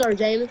 Yes, sir,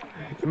 Damon.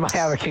 You might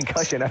have a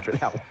concussion after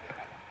that one.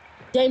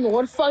 Damon,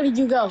 where the fuck did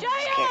you go?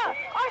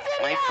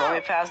 Wait for me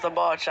pass the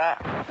ball, chat.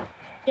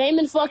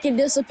 Damon fucking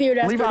disappeared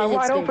after Levi the hit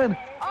wide stick. open.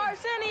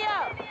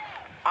 Arsenio!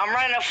 I'm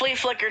running a flea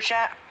flicker,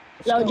 chat.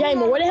 Yo,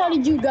 Damon, where the hell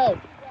did you go?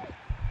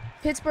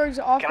 Pittsburgh's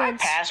Can I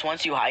offense. pass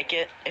once you hike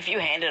it? If you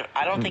hand it,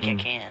 I don't think I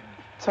can.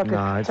 Tucker.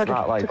 Nah, it's Tucker,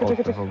 not like Tucker, old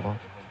Tucker. football.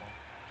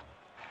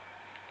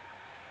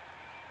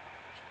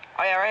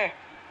 Oh yeah, right here.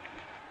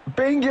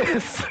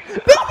 Bingus!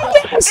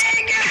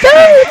 Two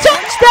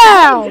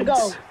Go.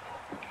 touchdowns!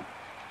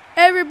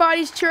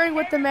 Everybody's cheering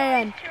with the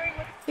man.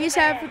 He's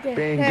having a heck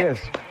Bingus!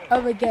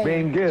 of a game.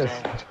 Bingus!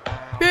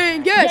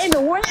 Bingus!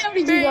 Damon, where the hell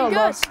did you go, bro?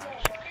 Bingus!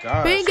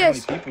 God,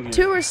 Bingus!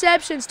 2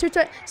 receptions, 2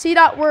 touchdowns. See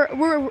that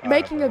we're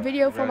making a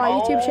video for my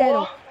YouTube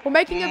channel. We're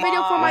making a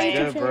video for my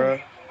YouTube channel. bro.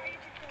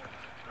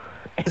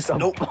 It's a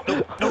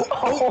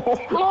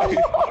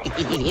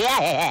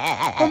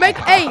We're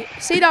making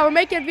see that we're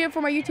making a video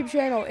for my YouTube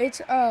channel.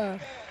 It's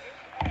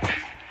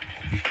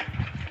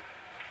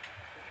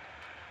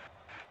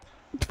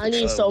I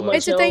need so much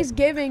it's a help.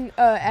 Thanksgiving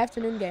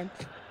afternoon game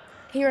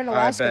here in I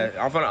Alaska.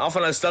 bet. I'm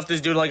finna stuff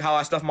this dude like how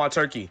I stuffed my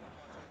turkey.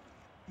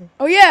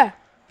 Oh yeah.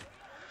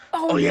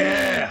 Oh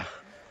yeah.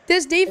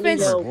 This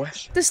defense, Yo. Boy.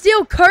 the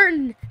steel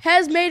curtain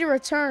has made a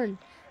return.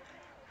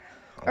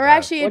 Or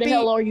actually, Where the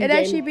hell are you, it'd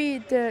actually Damon? be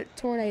the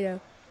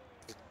tornado.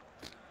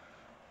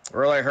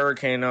 Or like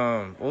hurricane.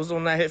 What was the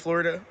one that hit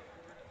Florida?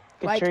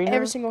 Like Katrina?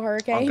 every single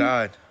hurricane. Oh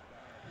God.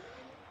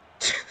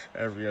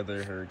 Every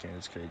other hurricane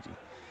is crazy.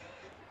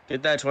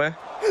 Get that, twin.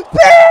 Yo.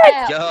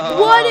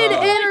 What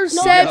an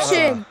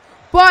interception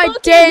by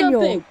Fuck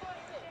Daniel. is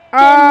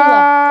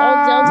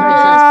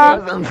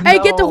that thing? Hey,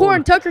 get the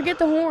horn, Tucker. Get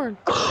the horn.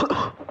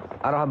 I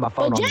don't have my Oh,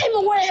 phone on me.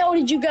 Damon, where the hell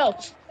did you go?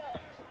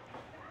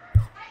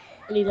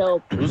 I need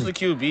help. Who's the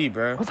QB,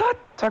 bro? What's that?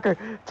 Tucker.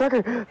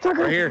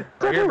 Right here,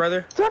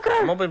 brother. Tucker.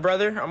 I'm open,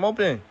 brother. I'm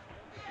open.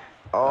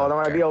 Oh, that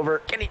might be over.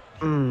 Kenny.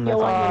 Yo,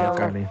 That's I all know.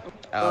 got me.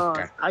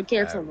 Okay. I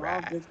can't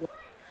survive Alright. this one.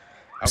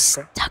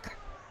 Okay. Tucker.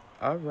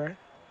 All right.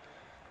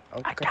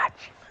 Okay. I got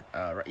you.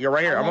 Right. You're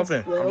right here. I'm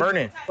open. I'm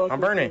burning. I'm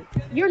burning.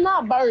 You're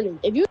not burning.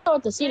 If you throw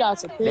it to see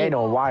that's a pin.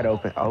 Daniel wide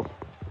open. Oh,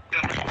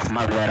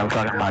 My bad, I'm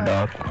talking to my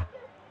dog.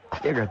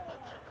 you're good.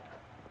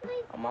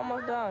 I'm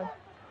almost done.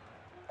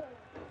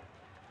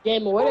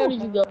 Damon, where the hell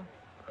did you go?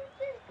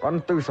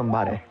 Run through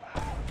somebody.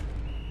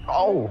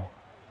 Oh.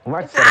 We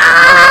might set up.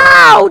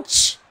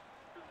 Ouch!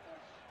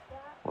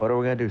 What are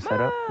we gonna do?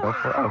 Set up? Go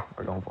for it? Oh,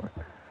 we're going for it.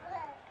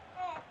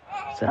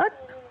 Set up?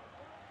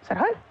 Set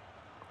up?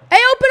 Hey,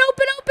 open!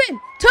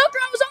 Tucker,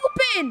 I was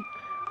open!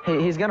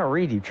 Hey, he's gonna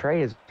read you.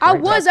 Trey is. I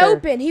right was back there.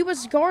 open. He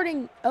was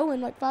guarding Owen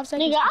like 5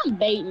 seconds. Nigga, I'm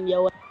baiting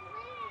yo.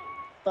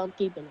 So I'm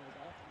keeping it.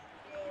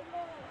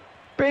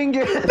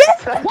 Bingus!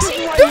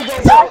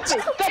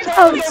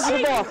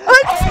 Touchdown!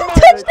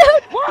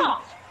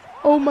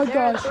 Oh my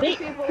gosh.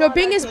 No,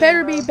 Bingus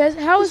better be best.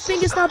 How is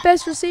Bingus not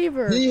best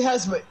receiver? He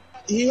has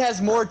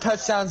more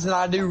touchdowns than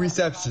I do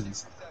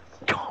receptions.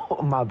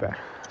 Oh, my bad.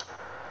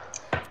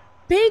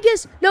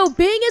 Bingus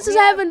is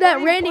having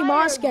that Randy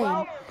Moss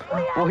game.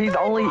 Well, he's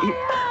only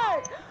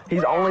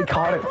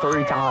caught it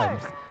 3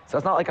 times. So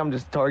it's not like I'm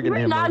just targeting We're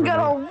him. not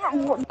over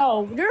gonna.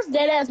 No, there's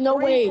dead ass no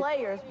 3 way.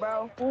 players,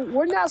 bro.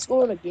 We're not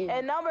scoring again.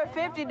 And number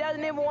 50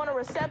 doesn't even want to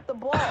recept the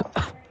ball.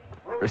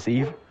 there.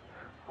 Receive.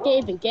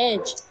 Can't even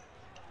catch.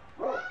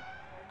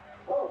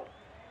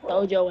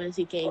 Told your ass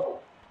he can't.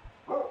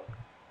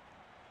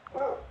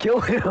 Kill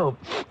him.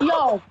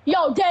 Yo,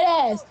 dead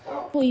ass.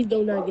 Please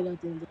do not get out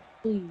there.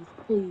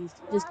 Please.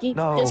 Just keep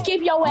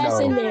your ass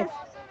in there.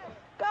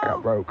 I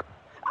got broke.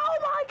 Oh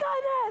my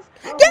goodness!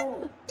 Get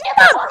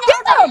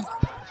him!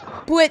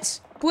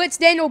 Blitz,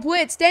 Daniel,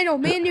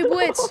 me and you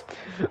blitz.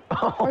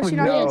 Oh, Or she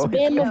not no. against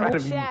Bama.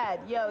 It's gonna be- Chad,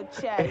 It's yo,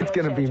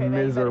 gonna Chad, be Trey,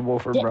 man, miserable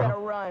for you better bro.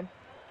 run.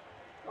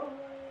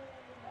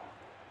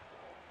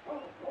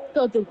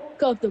 Cut them.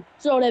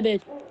 Throw that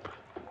bitch.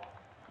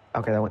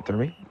 Okay, that went through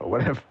me. But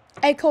whatever.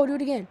 Hey, Cole, do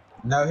it again.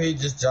 No, he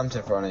just jumped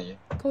in front of you.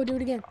 Cole, do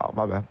it again. Oh,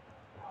 my bad.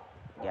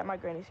 Yeah, my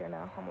granny's here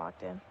now. I'm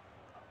locked in.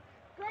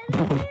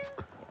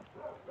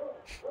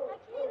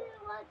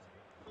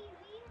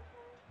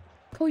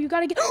 Cole, you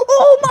gotta get.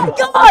 Oh my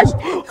gosh!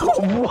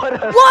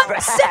 What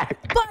a sack!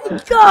 My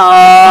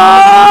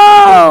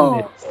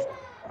God!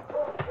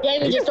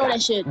 Jamie, just throw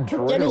that shit.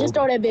 Jamie, just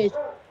throw that bitch.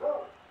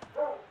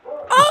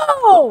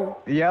 Oh!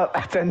 Yep,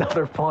 that's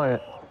another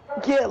point.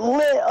 Get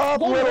lit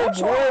up, little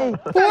boy.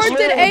 4th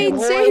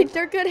and 18.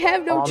 They're gonna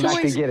have no I'm not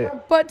gonna choice get it.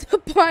 but to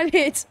punt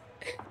it.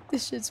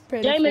 This shit's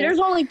pitiful. Jamie, there's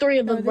only 3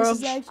 of No, us, bro. this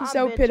is actually I'm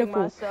so benching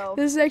pitiful. myself.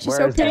 This is actually Where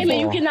so is that pitiful.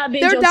 Jamie, you cannot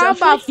bench They're down yourself.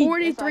 by Yes,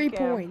 43 I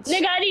can. points.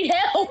 Nigga, I need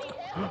help.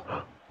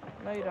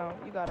 No, you don't.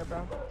 You got it,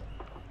 bro.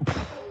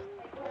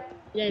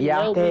 Jamie,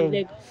 Yeah, help me, dang.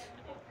 nigga.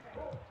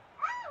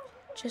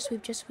 Just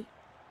sweep, just sweep.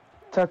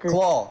 Tucker.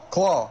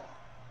 Claw.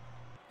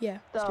 Yeah,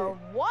 The let's do it.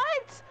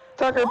 what?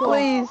 Tucker,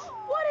 please.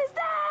 What is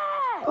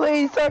that?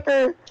 Please,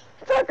 Tucker.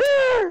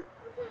 Tucker.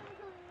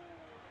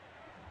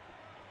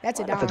 That's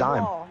a That's a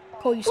dime. dime. Oh,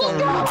 Cole, you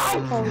sold.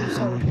 Cole, you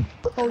sold.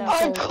 Cole, you I'm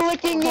sold.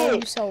 clicking Cole, you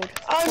it. sold.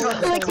 I'm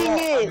clicking Cole,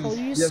 it.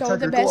 you Yeah, sold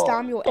the Tucker, best claw.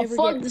 dime you'll The ever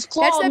fuck get. does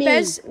claw That's the mean?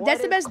 best. What That's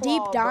the is best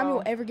deep claw, dime bro?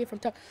 you'll ever get from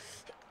Tucker.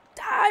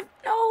 Dive?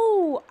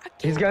 No, I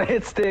He's can't. gonna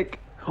hit stick.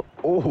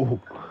 Oh.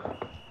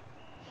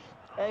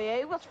 hey,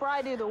 it was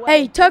Friday the way.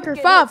 Hey, Tucker,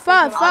 five.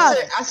 I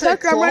said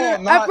Tucker, I'm claw,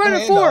 running. not I'm running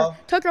hand 4.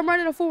 off. Tucker, I'm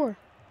running a 4.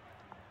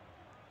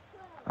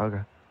 Okay.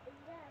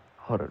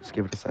 Hold up, just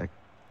give it a sec.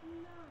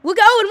 Look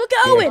at Owen. Look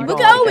at Yeah, Owen. keep Look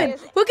going at like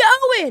Owen. Look at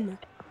Owen.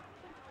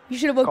 You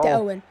should have looked at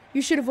Cole. Owen.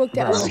 You should have looked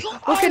at Bro. Owen.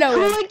 Look at I'm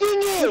Owen. clicking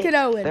Look at it.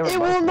 Owen. They were It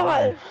both will not.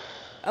 fine.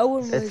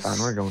 Owen was. It's fine,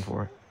 we're going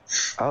for it.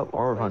 Oh,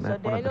 or we're Wait, punting so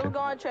it. One of the Daniel two.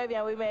 going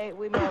Travion.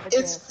 We may have a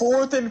It's chance.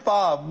 4th and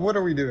 5. What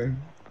are we doing?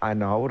 I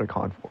know, I would have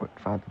gone for it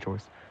if I had the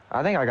choice.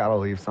 I think I gotta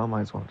leave, so I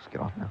might as well just get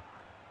off now.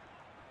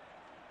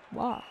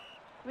 Wow.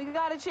 We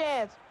got a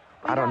chance.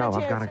 I don't know,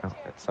 I've gotta go.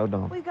 It's so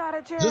dumb. We got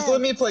a chance. Just let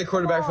me play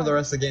quarterback for the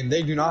rest of the game.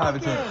 They do not have a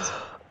chance.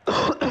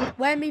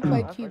 Let me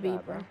play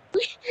QB, bro. Nigga,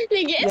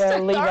 it's Yeah,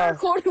 the Levi. 3rd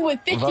quarter with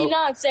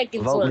 59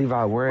 seconds Vote left.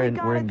 Levi, we're We in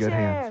got in good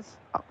hands.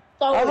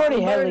 So, I've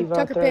already had Roberto- Levi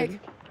Tucker third. pick.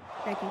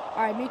 Thank you.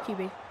 All right, me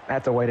QB.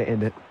 That's a way to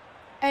end it.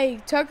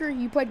 Hey, Tucker,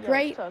 you played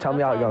great. Tell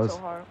me how it goes. So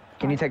hard.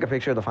 Can you take a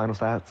picture of the final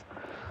stats?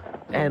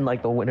 And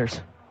like the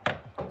winners.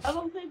 I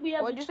don't think we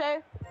have. What'd you say?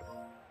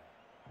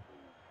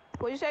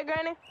 What'd you say,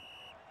 Granny?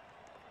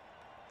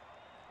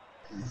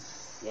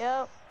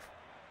 Yep.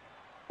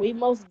 We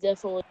most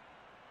definitely.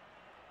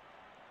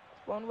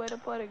 One way to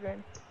put it,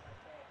 Granny.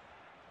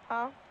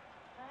 Huh?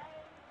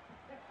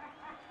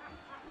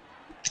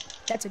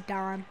 That's a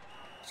dime.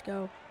 Let's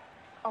go.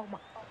 Oh my.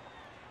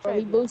 Bro,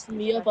 he boosted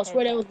me up. I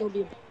swear that was gonna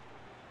be a.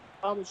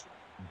 Promise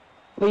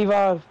you.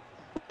 Levi,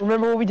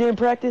 remember what we did in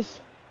practice?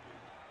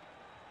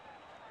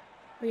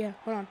 Oh yeah,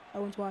 hold on.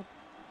 Owen's wide.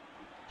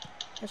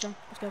 That's wrong.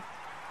 Let's go.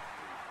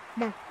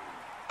 Come on.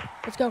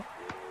 Let's go.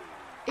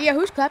 Yeah,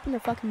 who's clapping their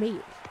fucking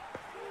meat?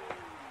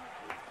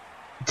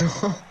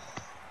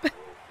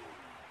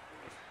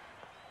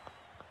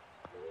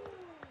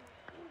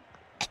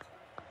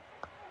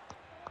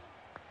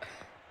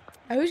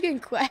 Who's getting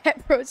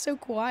clapped, bro? It's so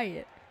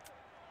quiet.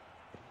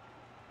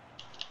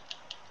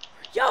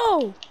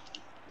 Yo!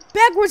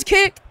 Backwards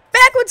kick!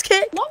 Backwards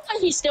kick! Why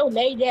he still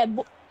made that?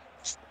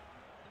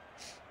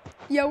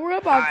 Yo, we're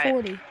up on Alright.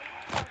 40.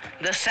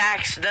 The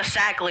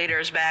sack leader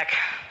is back.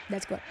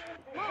 That's good.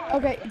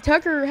 Okay,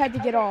 Tucker had to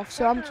get off,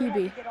 so I'm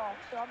QB.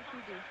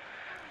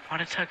 Why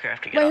did Tucker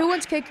have to get Wait, off? who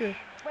wants kicker?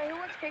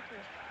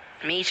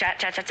 Me,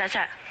 chat.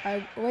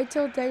 Wait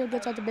till Daniel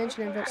gets off the bench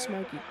and then vote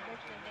Smokey.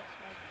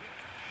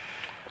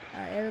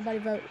 Alright, everybody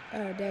vote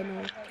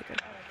Daniel kicker.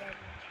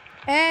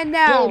 And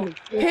now, Daniel,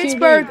 you're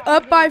Pittsburgh QB.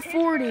 up by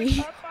 40.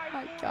 Oh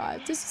my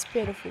god, this is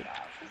pitiful.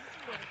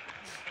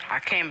 I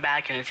came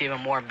back and it's even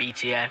more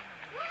BTA.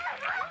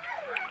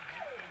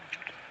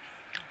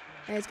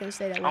 And it's gonna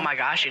stay that way. Oh my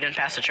gosh, you didn't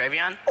pass to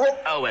Travion?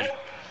 Owen.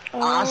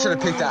 I should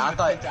have picked that.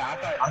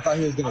 I thought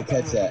he was gonna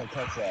catch that.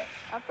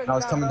 I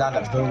was coming down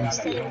to boom. Catch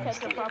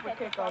the proper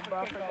kickoff, bro.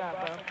 I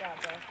forgot, bro.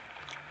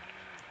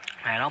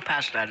 Man, don't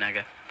pass that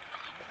nigga.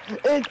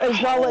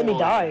 It's not letting me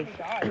die.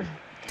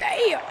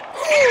 Damn!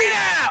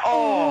 Yeah! Oh!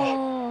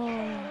 Oh.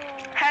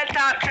 Head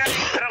top,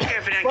 I don't care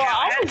if it didn't Bro,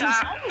 count. Head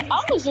top.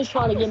 I was just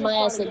trying to get my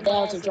ass in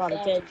downs and try to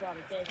catch.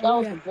 That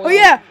was the Oh point.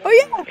 yeah! Oh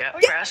yeah! Yep,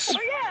 Yeah. press.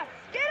 Yeah,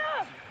 get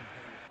up!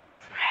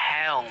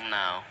 Hell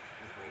no.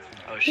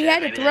 Oh shit, He had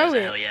to maybe throw there's a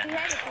it. hell yeah.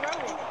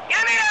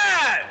 Give me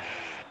that!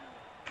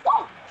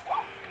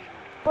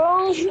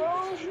 Bro,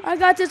 I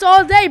got this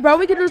all day, bro.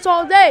 We can do this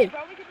all day.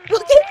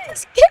 Look at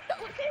this. He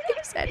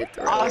just had to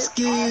throw it.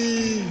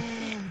 Oski!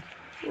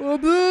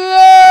 what you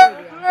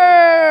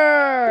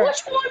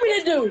want me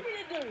to do?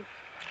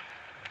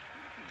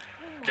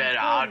 Did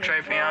I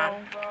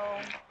Travion? Bro,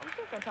 I'm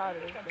sick and tired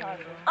of this game.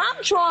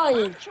 I'm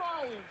trying.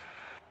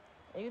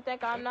 You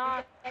think I'm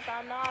not?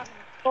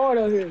 Hard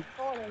over here.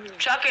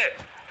 Chuck it!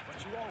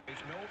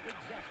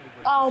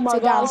 Oh my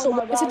god. It's a So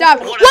dive. It's a dive.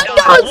 What What a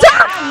goes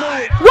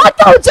up? What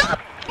goes up?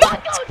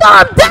 What goes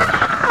down?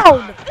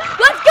 touchdown!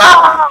 Let's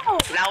go!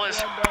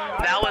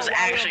 That was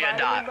actually a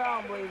dot.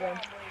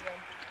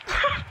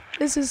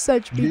 This is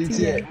such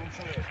PTA.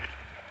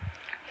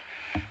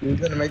 He was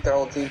gonna make the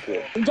whole team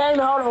quit. Jamie,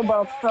 hold on,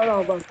 bro. Hold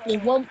on, bro.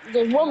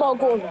 There's one more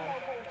quarter.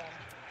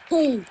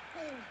 Please.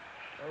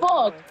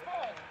 Fuck.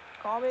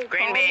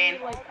 Green bean.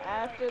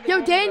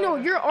 Yo, Daniel,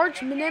 your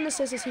arch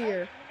nemesis is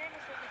here.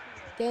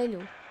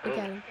 Daniel, look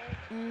at him.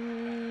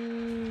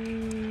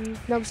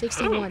 Number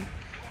 61.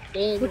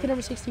 Look at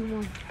number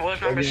 61.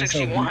 What's number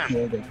 61?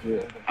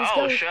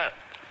 Oh, shit.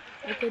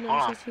 Look at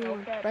number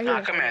 61. Right Nah,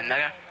 here. come here,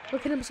 nigga.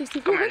 Look at number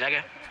 64. Come here,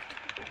 nigga.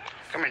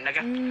 Come here,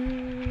 nigga.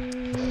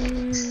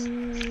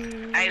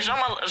 Hey,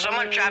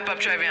 someone strap up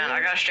Trevion.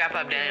 I gotta strap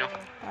up Daniel.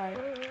 Alright.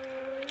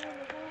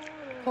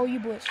 Oh, you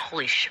boys.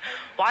 Holy shit.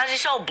 Why is he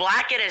so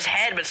black at his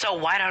head but so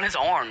white on his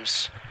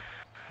arms?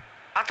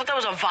 I thought that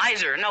was a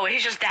visor. No,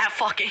 he's just that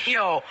fucking,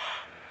 yo.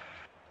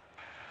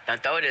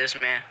 Don't throw this,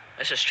 man.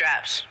 It's just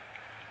straps.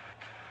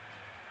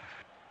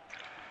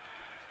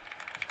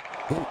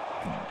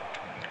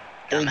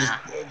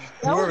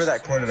 Whoever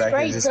that quarterback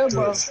is, just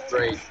do it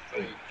straight.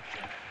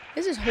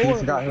 This is He horrible.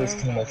 forgot whose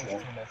Bro. team this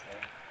was.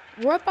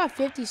 We're up by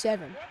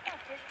 57.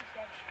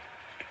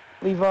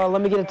 Levi,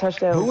 let me get a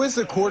touchdown. Who is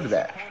the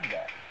quarterback?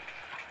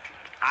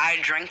 I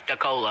drank the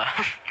cola.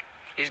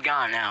 He's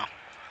gone now.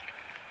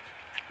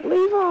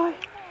 Levi.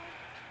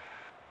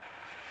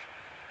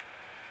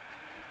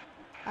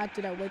 I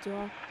did that way too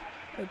long.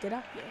 Wait, did I?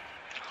 Yeah.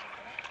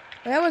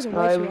 Well, that wasn't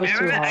No, way it too was long.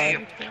 too Remember, high.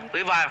 hey,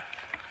 Levi.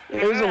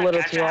 It was a little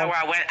catch too where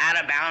high. I went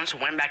out of bounds,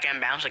 went back in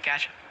bounds to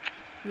catch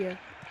it? Yeah.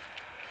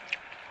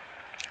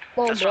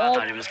 Come on, That's what I bro.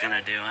 thought he was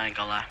gonna do. I ain't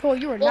gonna lie. Cole,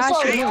 you were What's not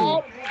up, shooting.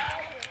 bro?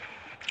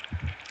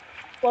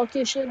 Fuck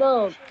your shit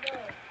up.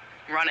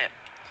 Run it.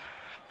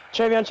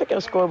 Trevion, check out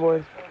the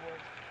scoreboard.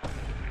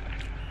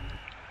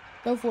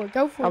 Go for it.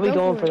 Go for it. I'll be go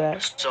going for it.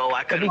 that. So I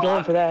I'll could be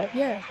going for that.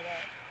 Yeah.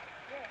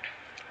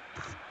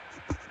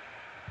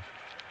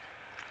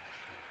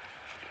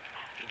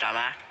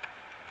 Dumbass.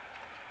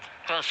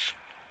 Plus,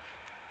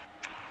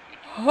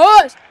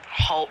 Hush!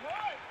 hope.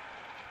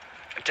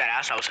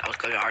 Deadass, I was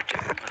clicking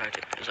R2.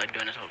 It was like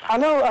doing this whole I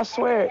time. know, I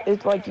swear,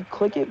 it's like you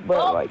click it, but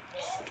Oh. like,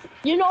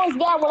 You know it's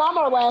bad when I'm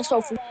our last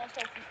trophy.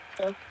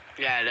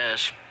 Yeah, it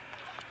is.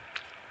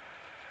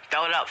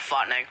 Throw it up,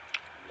 fuck nigga.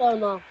 Oh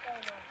no.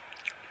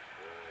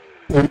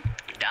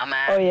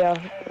 Dumbass. oh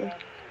yeah.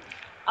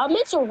 I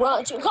meant to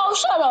run. Cole,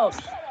 shut up.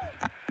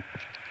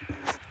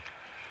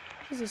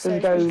 This is This so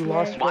guy who PTA.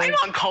 lost Why you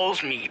on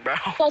Cole's meat, bro?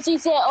 Because he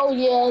said, oh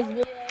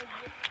yeah.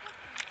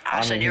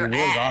 I said he your was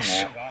on ass.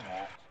 that.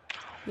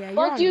 Yeah, you're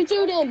Fuck on. you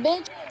too then,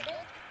 bitch.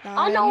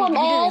 Nah, I know you, I'm you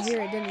ass. didn't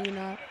hear it, didn't you?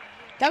 Not.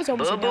 That was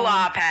almost Boo a boo, dime.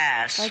 I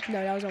pass. Like,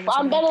 no, that was almost.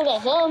 I'm a dime. better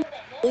than him,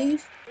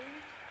 please.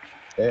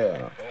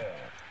 Yeah.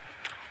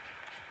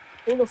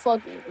 Who the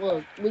fuck?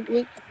 Look,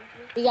 we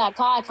got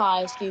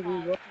Kai, excuse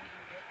me, bro.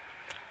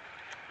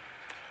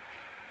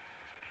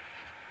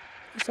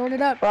 He's throwing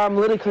it up. Bro, I'm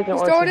literally clicking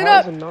He's R2. throwing it How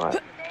up. is it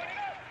not?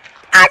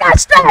 I got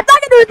strapped. I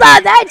can do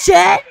about that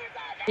shit.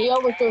 He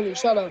overthrew me.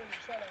 Shut up.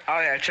 Oh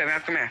yeah, Trevor,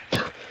 come here.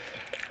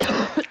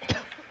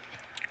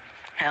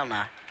 Hell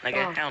nah,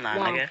 nigga. No, Hell nah,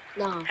 no, nigga.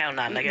 no. Hell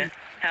nah, nigga.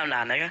 Hell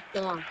nah, nigga.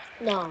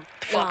 No.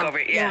 Fuck over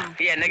here. Yeah,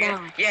 yeah,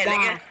 nigga. Yeah,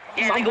 nigga.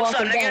 Yeah, I'm nigga. What's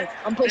up, walking nigga? back.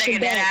 I'm pushing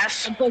Nigga, dead back.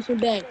 ass. I'm pushing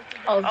back.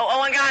 Oh,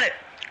 Owen got it.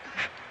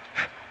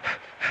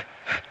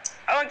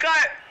 Owen got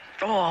it.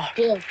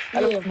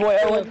 Oh, Boy,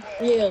 Owen.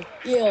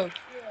 Yeah.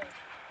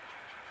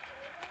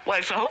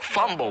 wait. So who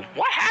fumbled?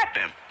 What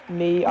happened?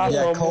 Me, I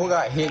Yeah, Cole fumbled.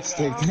 got hit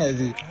stick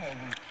heavy.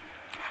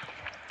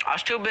 I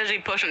was too busy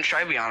pushing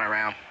Trevion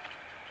around.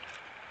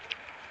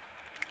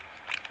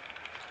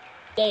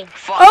 Damn.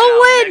 Fuck Owen!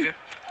 no, nigga.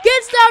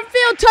 Gets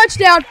downfield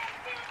touchdown.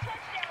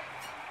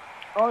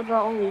 Oh, the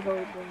only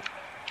heard them.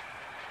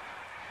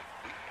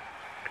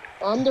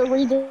 I'm the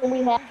reason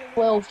we have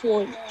 12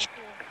 points.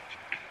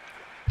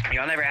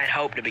 Y'all never had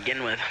hope to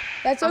begin with.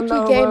 That's I okay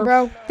know, game,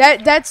 bro.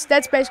 That's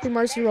basically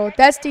mercy roll.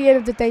 That's the end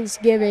of the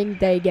Thanksgiving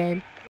Day game.